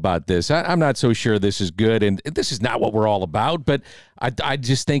don't know about this. I'm not so sure this is good, and this is not what we're all about. But I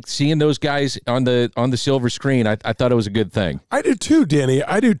just think seeing those guys on the silver screen, I thought it was a good thing. I do too, Danny.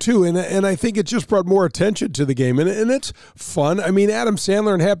 I do too, and I think it just brought more attention to the game, and it's fun. I mean, Adam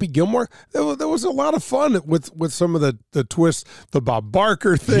Sandler and Happy Gilmore, there was a lot of fun with some of the twists, the Bob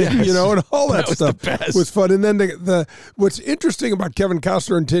Barker thing, Yes. And all that stuff the best. was fun. And then the what's interesting about Kevin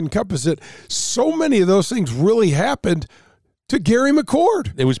Costner and Tin Cup is that so many of those things really happened to Gary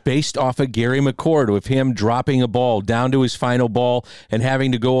McCord. It was based off of Gary McCord, with him dropping a ball down to his final ball and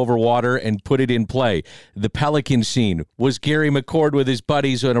having to go over water and put it in play. The Pelican scene was Gary McCord with his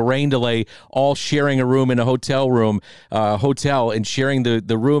buddies on a rain delay, all sharing a room in a hotel and sharing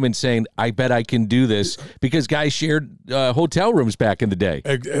the room and saying, I bet I can do this, because guys shared hotel rooms back in the day.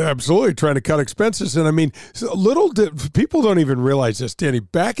 Absolutely, trying to cut expenses. And I mean, people don't even realize this, Danny.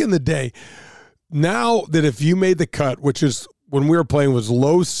 Back in the day, now that if you made the cut, which is when we were playing was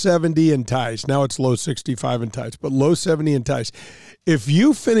low 70 in ties. Now it's low 65 in ties, but low 70 in ties. If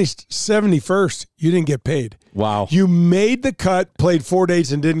you finished 71st, you didn't get paid. Wow. You made the cut, played 4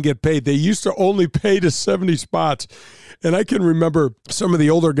 days, and didn't get paid. They used to only pay to 70 spots. And I can remember some of the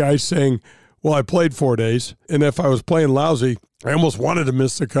older guys saying, well, I played 4 days, and if I was playing lousy, I almost wanted to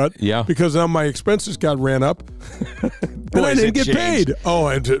miss the cut. Yeah. Because now my expenses got ran up. And I didn't get paid. Oh,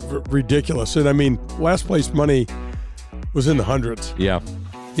 it's ridiculous. And I mean, last place money was in the hundreds. Yeah.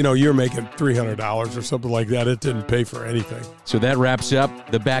 You're making $300 or something like that. It didn't pay for anything. So that wraps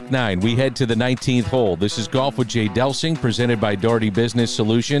up the back 9. We head to the 19th hole. This is Golf with Jay Delsing, presented by Doherty Business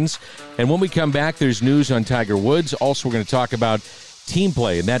Solutions. And when we come back, there's news on Tiger Woods. Also, we're going to talk about team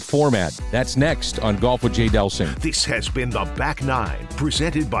play in that format. That's next on Golf with Jay Delsing. This has been the Back 9,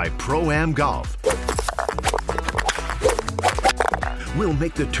 presented by Pro-Am Golf. We'll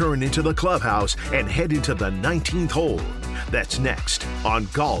make the turn into the clubhouse and head into the 19th hole. That's next on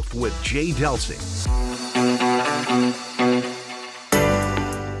Golf with Jay Delsing.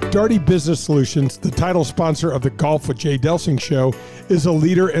 Doherty Business Solutions, the title sponsor of the Golf with Jay Delsing show, is a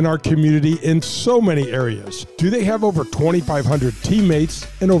leader in our community in so many areas. Do they have over 2,500 teammates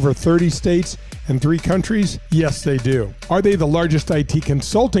in over 30 states and 3 countries? Yes, they do. Are they the largest IT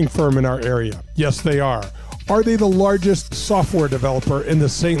consulting firm in our area? Yes, they are. Are they the largest software developer in the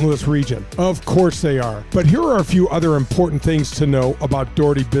St. Louis region? Of course they are. But here are a few other important things to know about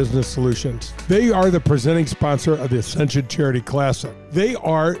Doherty Business Solutions. They are the presenting sponsor of the Ascension Charity Classic. They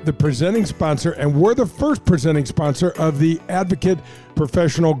are the presenting sponsor, and we're the first presenting sponsor of the Advocate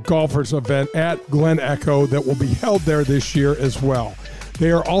Professional Golfers event at Glen Echo that will be held there this year as well.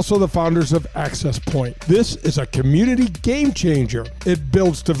 They are also the founders of Access Point. This is a community game changer. It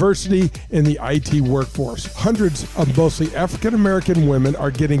builds diversity in the IT workforce. Hundreds of mostly African-American women are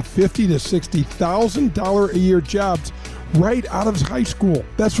getting $50,000 to $60,000 a year jobs right out of high school.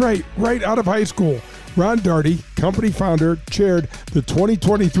 That's right out of high school. Ron Doherty, company founder, chaired the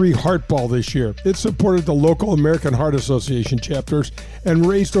 2023 Heart Ball this year. It supported the local American Heart Association chapters and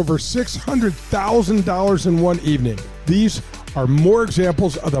raised over $600,000 in one evening. These are more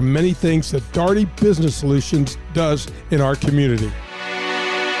examples of the many things that Doherty Business Solutions does in our community.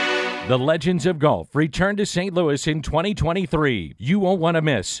 The Legends of Golf return to St. Louis in 2023. You won't want to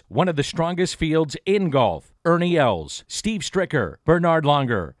miss one of the strongest fields in golf. Ernie Els, Steve Stricker, Bernard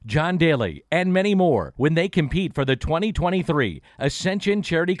Longer, John Daly, and many more when they compete for the 2023 Ascension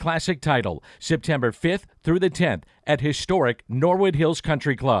Charity Classic title, September 5th through the 10th at historic Norwood Hills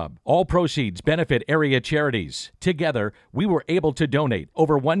Country Club. All proceeds benefit area charities. Together, we were able to donate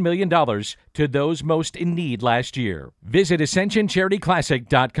over $1 million to those most in need last year. Visit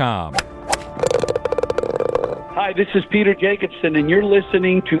AscensionCharityClassic.com. Hi, this is Peter Jacobson, and you're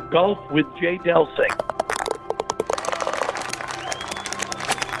listening to Golf with Jay Delsing.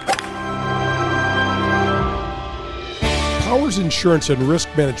 Powers Insurance and Risk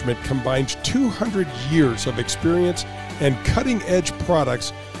Management combines 200 years of experience and cutting-edge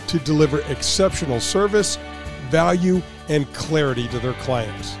products to deliver exceptional service, value, and clarity to their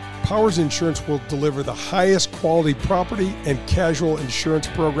clients. Powers Insurance will deliver the highest quality property and casual insurance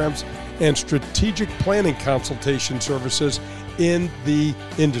programs and strategic planning consultation services in the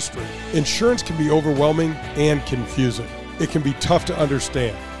industry. Insurance can be overwhelming and confusing. It can be tough to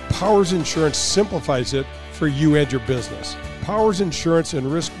understand. Powers Insurance simplifies it for you and your business. Powers Insurance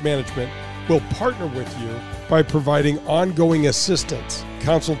and Risk Management will partner with you by providing ongoing assistance,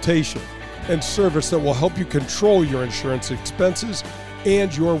 consultation, and service that will help you control your insurance expenses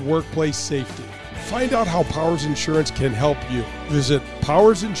and your workplace safety. Find out how Powers Insurance can help you. Visit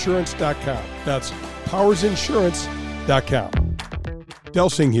powersinsurance.com. That's powersinsurance.com.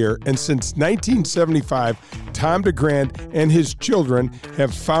 Delsing here, and since 1975, Tom DeGrand and his children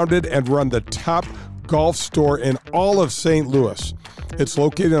have founded and run the top golf store in all of St. Louis. It's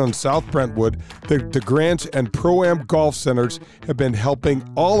located on South Brentwood. The DeGrands and Pro-Am Golf Centers have been helping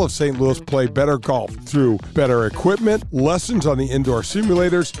all of St. Louis play better golf through better equipment, lessons on the indoor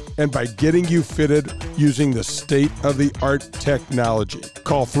simulators, and by getting you fitted using the state-of-the-art technology.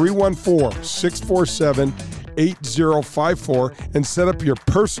 Call 314-647-8054 and set up your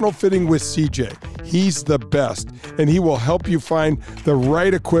personal fitting with CJ. He's the best, and he will help you find the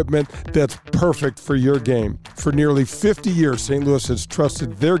right equipment that's perfect for your game. For nearly 50 years, St. Louis has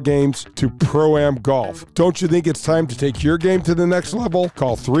trusted their games to Pro-Am Golf. Don't you think it's time to take your game to the next level?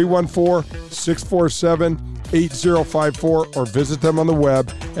 Call 314-647-8054 or visit them on the web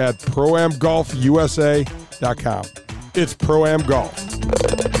at proamgolfusa.com. It's Pro-Am Golf.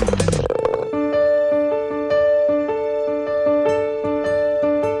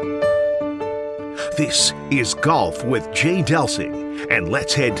 This is Golf with Jay Delsing, and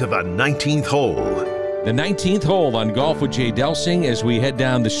let's head to the 19th hole. The 19th hole on Golf with Jay Delsing as we head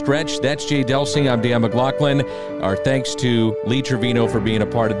down the stretch. That's Jay Delsing. I'm Dan McLaughlin. Our thanks to Lee Trevino for being a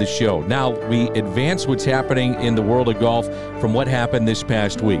part of the show. Now, we advance what's happening in the world of golf from what happened this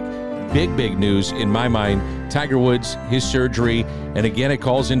past week. Big news in my mind, Tiger Woods, his surgery, and again, it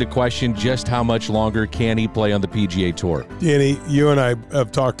calls into question just how much longer can he play on the PGA Tour. Danny, you and I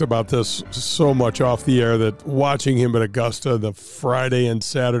have talked about this so much off the air that watching him at Augusta the Friday and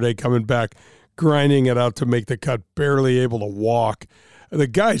Saturday coming back, grinding it out to make the cut, barely able to walk. The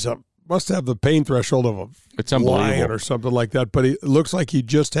guy's must have the pain threshold of a lion or something like that, but it looks like he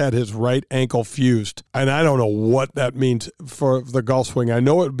just had his right ankle fused, and I don't know what that means for the golf swing. I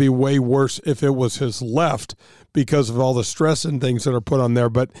know it would be way worse if it was his left because of all the stress and things that are put on there,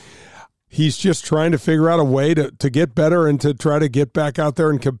 but he's just trying to figure out a way to get better and to try to get back out there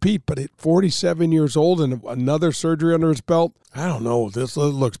and compete. But at 47 years old and another surgery under his belt, I don't know. This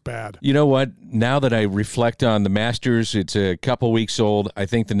looks bad. You know what? Now that I reflect on the Masters, it's a couple weeks old. I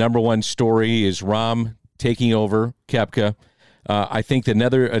think the number one story is Rahm taking over Koepka. I think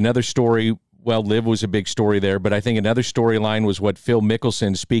another story, well, Liv was a big story there, but I think another storyline was what Phil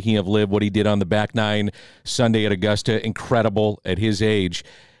Mickelson, speaking of Liv, what he did on the back nine Sunday at Augusta, incredible at his age.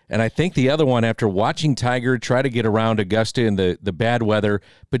 And I think the other one, after watching Tiger try to get around Augusta in the bad weather,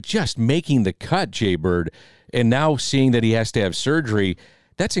 but just making the cut, Jay Bird, and now seeing that he has to have surgery,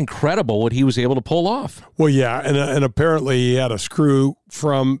 that's incredible what he was able to pull off. Well, yeah, and apparently he had a screw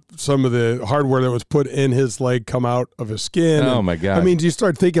from some of the hardware that was put in his leg come out of his skin. Oh, my God. I mean, you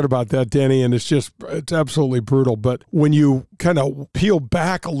start thinking about that, Danny, and it's absolutely brutal. But when you kind of peel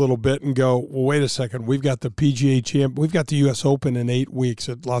back a little bit and go, well, wait a second, we've got the PGA champ, we've got the U.S. Open in 8 weeks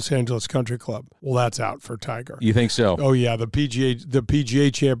at Los Angeles Country Club. Well, that's out for Tiger. You think so? Oh, yeah, the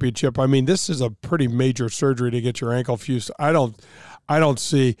PGA championship. I mean, this is a pretty major surgery to get your ankle fused. I don't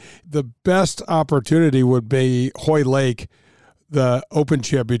see the best opportunity would be Hoy Lake, the Open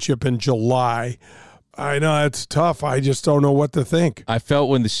Championship in July. I know it's tough. I just don't know what to think. I felt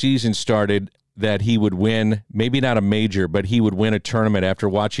when the season started that he would win, maybe not a major, but he would win a tournament after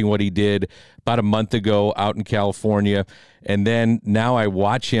watching what he did about a month ago out in California. And then now I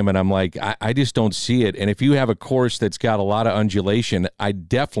watch him and I'm like, I just don't see it. And if you have a course that's got a lot of undulation, I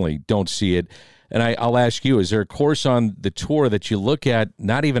definitely don't see it. And I'll ask you, is there a course on the tour that you look at,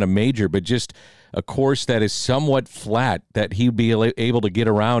 not even a major, but just a course that is somewhat flat that he'd be able to get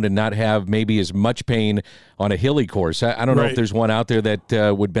around and not have maybe as much pain on a hilly course? I don't know if there's one out there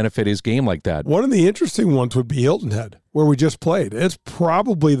that would benefit his game like that. One of the interesting ones would be Hilton Head, where we just played. It's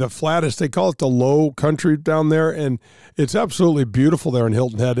probably the flattest. They call it the low country down there, and it's absolutely beautiful there in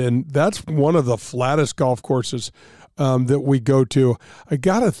Hilton Head. And that's one of the flattest golf courses that we go to. I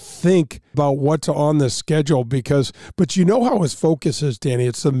got to think about what's on the schedule but you know how his focus is, Danny.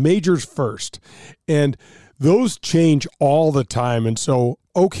 It's the majors first, and those change all the time. And so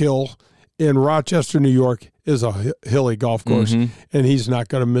Oak Hill in Rochester, New York is a hilly golf course, and he's not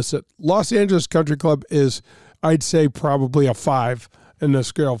going to miss it. Los Angeles Country Club is, I'd say, probably a 5 in the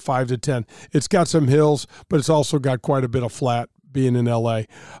scale, 5 to 10. It's got some hills, but it's also got quite a bit of flat, being in LA.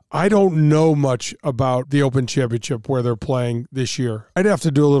 I don't know much about the Open Championship where they're playing this year. I'd have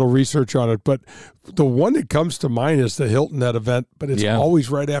to do a little research on it, but the one that comes to mind is the Hilton Head event, but it's always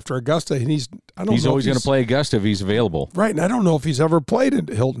right after Augusta, and he's always going to play Augusta if he's available. Right, and I don't know if he's ever played at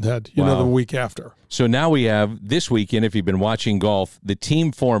Hilton Head, the week after. So now we have this weekend, if you've been watching golf, the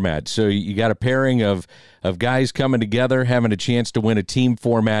team format. So you got a pairing of guys coming together, having a chance to win a team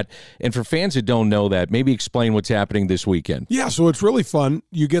format. And for fans that don't know that, maybe explain what's happening this weekend. Yeah, so it's really fun.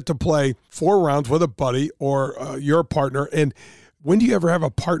 You get to play 4 rounds with a buddy or your partner. And when do you ever have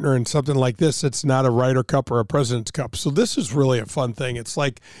a partner in something like this that's not a Ryder Cup or a President's Cup? So this is really a fun thing. It's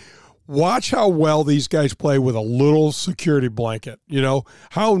like, watch how well these guys play with a little security blanket.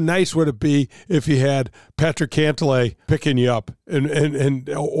 How nice would it be if you had Patrick Cantlay picking you up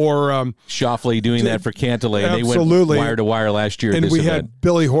or Schauffele doing that for Cantlay, and absolutely. They went wire to wire last year. And we event. had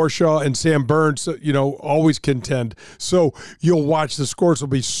Billy Horshaw and Sam Burns, always contend. So you'll watch the scores will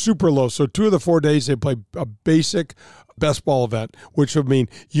be super low. So 2 of the 4 days they play a basic best ball event, which would mean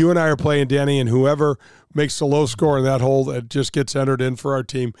you and I are playing, Danny, and whoever makes the low score in that hole that just gets entered in for our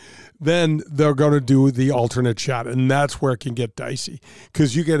team, then they're going to do the alternate shot, and that's where it can get dicey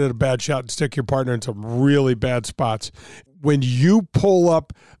because you get a bad shot and stick your partner in some really bad spots. When you pull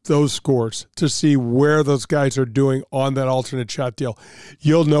up those scores to see where those guys are doing on that alternate shot deal,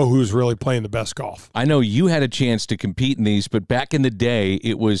 you'll know who's really playing the best golf. I know you had a chance to compete in these, but back in the day,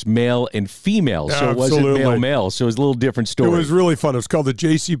 it was male and female, so it wasn't male-male, so it was a little different story. It was really fun. It was called the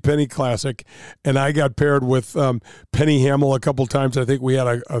J.C. Penney Classic, and I got paired with Penny Hamill a couple times. I think we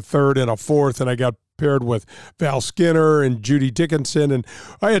had a third and a fourth, and I got paired with Val Skinner and Judy Dickinson, and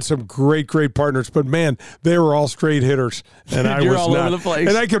I had some great partners, but man, they were all straight hitters, and I was all not. over the place.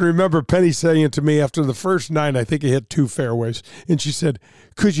 And I can remember Penny saying it to me after the first 9, I think I hit 2 fairways, and she said,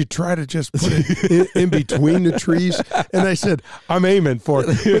 could you try to just put it in between the trees? And I said, I'm aiming for it.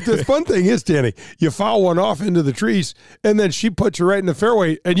 But the fun thing is, Danny, you foul one off into the trees, and then she puts you right in the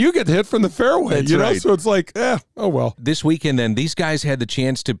fairway, and you get hit from the fairway. That's right. So it's like, oh well. This weekend, then, these guys had the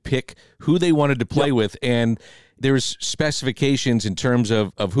chance to pick who they wanted to play with, and there's specifications in terms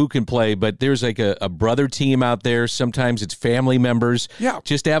of who can play, but there's like a brother team out there. Sometimes it's family members. Yeah.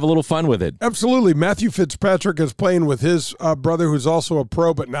 Just to have a little fun with it. Absolutely. Matthew Fitzpatrick is playing with his brother, who's also a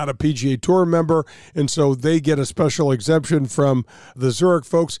pro, but not a PGA Tour member. And so they get a special exemption from the Zurich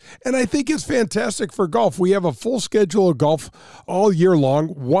folks. And I think it's fantastic for golf. We have a full schedule of golf all year long.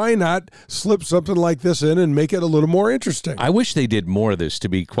 Why not slip something like this in and make it a little more interesting? I wish they did more of this, to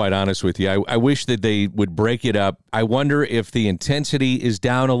be quite honest with you. I wish that they would break it up. I wonder if the intensity is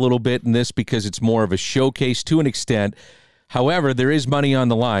down a little bit in this because it's more of a showcase to an extent. However, there is money on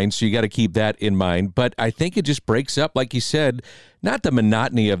the line, so you got to keep that in mind. But I think it just breaks up, like you said, not the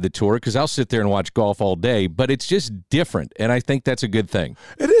monotony of the tour, because I'll sit there and watch golf all day, but it's just different, and I think that's a good thing.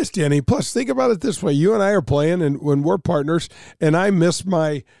 It is, Danny. Plus, think about it this way. You and I are playing, and when we're partners, and I miss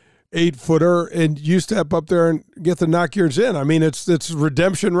my 8-footer, and you step up there and get the knock yours in. I mean, it's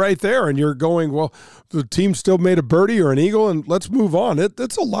redemption right there, and you're going, well, the team still made a birdie or an eagle, and let's move on.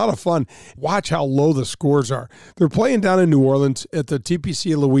 It's a lot of fun. Watch how low the scores are. They're playing down in New Orleans at the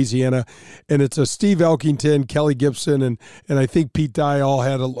TPC of Louisiana, and it's a Steve Elkington, Kelly Gibson, and I think Pete Dye all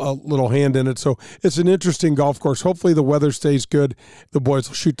had a little hand in it. So it's an interesting golf course. Hopefully the weather stays good. The boys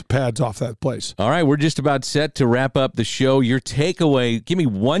will shoot the pads off that place. All right, we're just about set to wrap up the show. Your takeaway, give me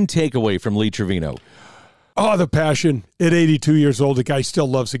one takeaway from Lee Trevino. Oh, the passion. At 82 years old, the guy still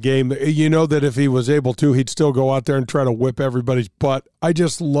loves the game. You know that if he was able to, he'd still go out there and try to whip everybody's butt. I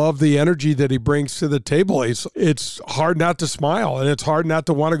just love the energy that he brings to the table. It's hard not to smile, and it's hard not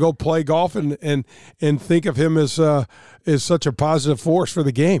to want to go play golf and think of him as such a positive force for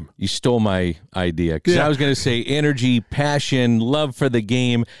the game. You stole my idea, because I was going to say energy, passion, love for the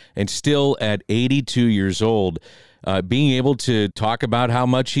game, and still at 82 years old, being able to talk about how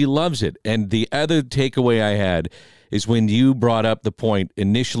much he loves it. And the other takeaway I had is when you brought up the point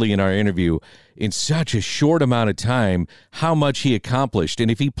initially in our interview, in such a short amount of time, how much he accomplished.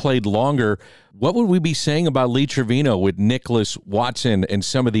 And if he played longer, what would we be saying about Lee Trevino with Nicholas Watson and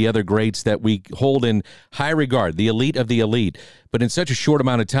some of the other greats that we hold in high regard, the elite of the elite? But in such a short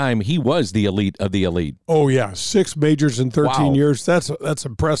amount of time, he was the elite of the elite. Oh, yeah. 6 majors in 13 years. That's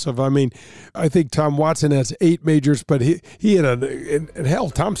impressive. I mean, I think Tom Watson has 8 majors, but he had and hell,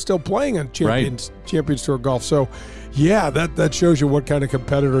 Tom's still playing on Champions Tour golf. So, yeah, that shows you what kind of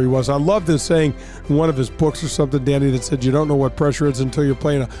competitor he was. I love this saying in one of his books or something, Danny, that said you don't know what pressure is until you're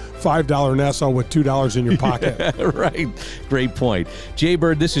playing a $5 Nassau with $2 in your pocket. Yeah, right. Great point. Jay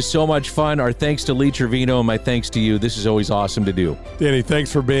Bird, this is so much fun. Our thanks to Lee Trevino, and my thanks to you. This is always awesome to do. Danny,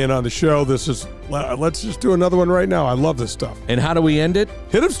 thanks for being on the show. Let's just do another one right now. I love this stuff. And how do we end it?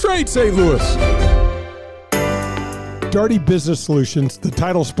 Hit 'em straight, St. Louis. Darty Business Solutions, the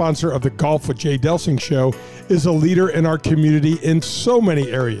title sponsor of the Golf with Jay Delsing show, is a leader in our community in so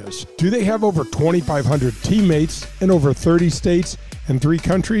many areas. Do they have over 2,500 teammates in over 30 states and 3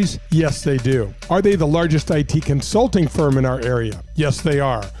 countries? Yes, they do. Are they the largest IT consulting firm in our area? Yes, they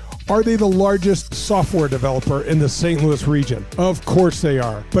are. Are they the largest software developer in the St. Louis region? Of course they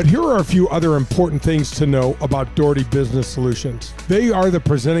are. But here are a few other important things to know about Doherty Business Solutions. They are the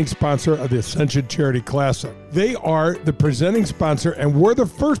presenting sponsor of the Ascension Charity Classic. They are the presenting sponsor, and we're the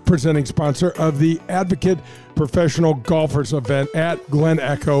first presenting sponsor of the Advocate Professional Golfers event at Glen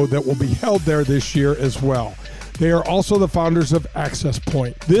Echo that will be held there this year as well. They are also the founders of Access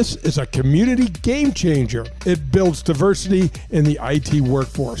Point. This is a community game changer. It builds diversity in the IT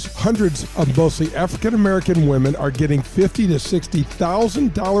workforce. Hundreds of mostly African-American women are getting $50,000 to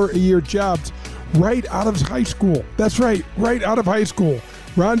 $60,000 a year jobs right out of high school. That's right out of high school.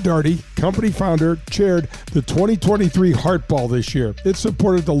 Ron Darty, company founder, chaired the 2023 Heart Ball this year. It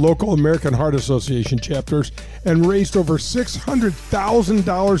supported the local American Heart Association chapters and raised over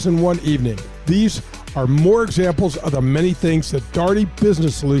 $600,000 in one evening. These are more examples of the many things that Darty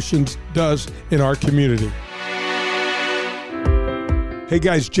Business Solutions does in our community. Hey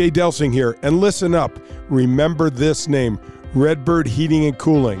guys, Jay Delsing here, and listen up. Remember this name, Redbird Heating and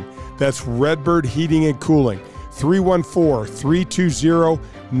Cooling. That's Redbird Heating and Cooling.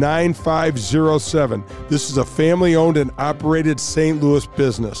 314-320-9507. This is a family-owned and operated St. Louis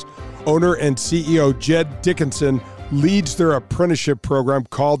business. Owner and CEO Jed Dickinson leads their apprenticeship program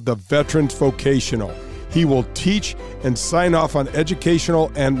called the Veterans Vocational. He will teach and sign off on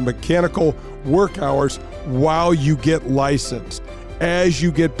educational and mechanical work hours while you get licensed, as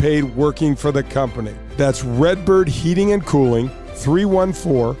you get paid working for the company. That's Redbird Heating and Cooling,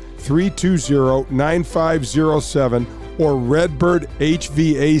 314-320-9507, or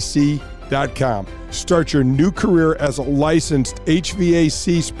redbirdhvac.com. Start your new career as a licensed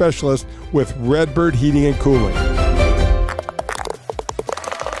HVAC specialist with Redbird Heating and Cooling.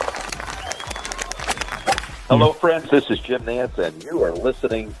 Hello, friends. This is Jim Nance, and you are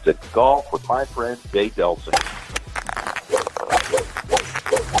listening to Golf with my friend Jay Delsing.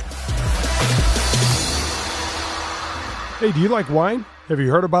 Hey, do you like wine? Have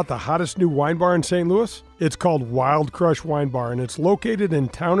you heard about the hottest new wine bar in St. Louis? It's called Wild Crush Wine Bar, and it's located in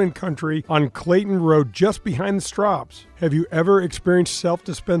Town and Country on Clayton Road, just behind the Straubs. Have you ever experienced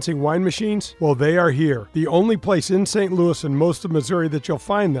self-dispensing wine machines? Well, they are here. The only place in St. Louis and most of Missouri that you'll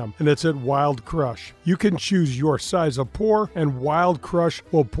find them, and it's at Wild Crush. You can choose your size of pour, and Wild Crush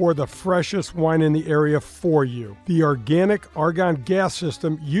will pour the freshest wine in the area for you. The organic argon gas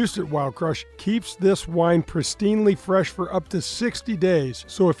system used at Wild Crush keeps this wine pristinely fresh for up to 60 days.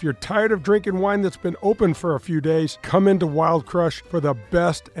 So if you're tired of drinking wine that's been open for a few days, come into Wild Crush for the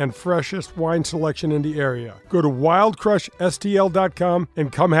best and freshest wine selection in the area. Go to wildcrushstl.com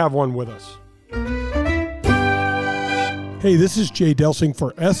and come have one with us. Hey, this is Jay Delsing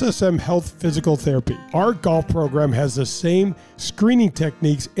for SSM Health Physical Therapy. Our golf program has the same screening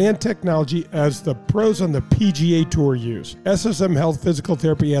techniques and technology as the pros on the PGA Tour use. SSM Health Physical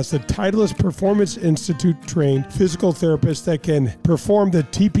Therapy has the Titleist Performance Institute trained physical therapists that can perform the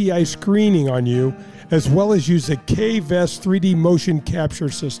TPI screening on you, as well as use the K-Vest 3D motion capture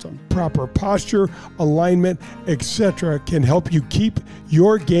system. Proper posture, alignment, etc. can help you keep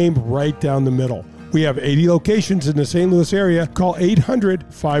your game right down the middle. We have 80 locations in the St. Louis area. Call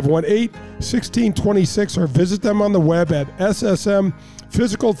 800-518-1626 or visit them on the web at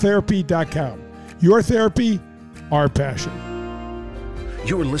ssmphysicaltherapy.com. Your therapy, our passion.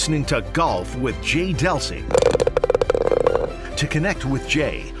 You're listening to Golf with Jay Delsing. To connect with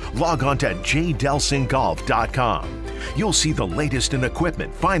Jay, log on to jdelsinggolf.com. You'll see the latest in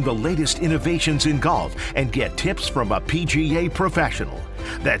equipment, find the latest innovations in golf, and get tips from a PGA professional.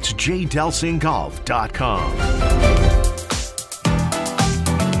 That's JayDelsingGolf.com.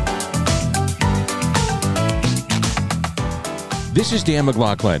 This is Dan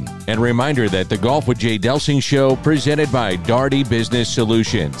McLaughlin, and a reminder that the Golf with Jay Delsing show, presented by Daugherty Business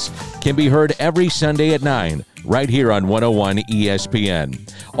Solutions, can be heard every Sunday at 9, right here on 101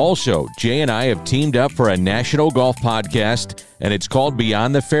 ESPN. Also, Jay and I have teamed up for a national golf podcast, and it's called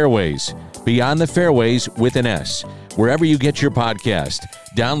Beyond the Fairways. Beyond the Fairways with an S. Wherever you get your podcast,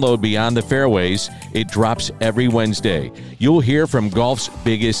 download Beyond the Fairways. It drops every Wednesday. You'll hear from golf's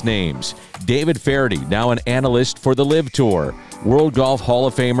biggest names. David Feherty, now an analyst for the LIV Tour. World Golf Hall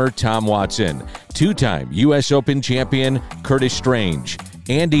of Famer Tom Watson. Two-time U.S. Open champion Curtis Strange.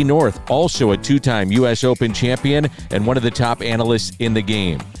 Andy North, also a two-time U.S. Open champion and one of the top analysts in the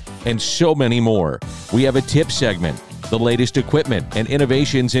game. And so many more. We have a tip segment, the latest equipment and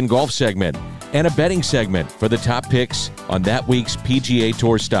innovations in golf segment, and a betting segment for the top picks on that week's PGA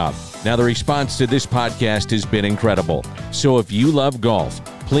Tour stop. Now, the response to this podcast has been incredible. So if you love golf,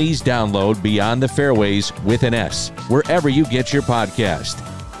 please download Beyond the Fairways with an S, wherever you get your podcast.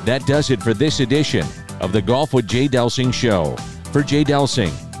 That does it for this edition of the Golf with Jay Delsing show. For Jay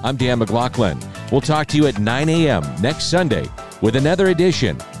Delsing, I'm Dan McLaughlin. We'll talk to you at 9 a.m. next Sunday with another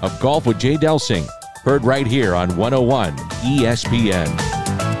edition of Golf with Jay Delsing, heard right here on 101 ESPN.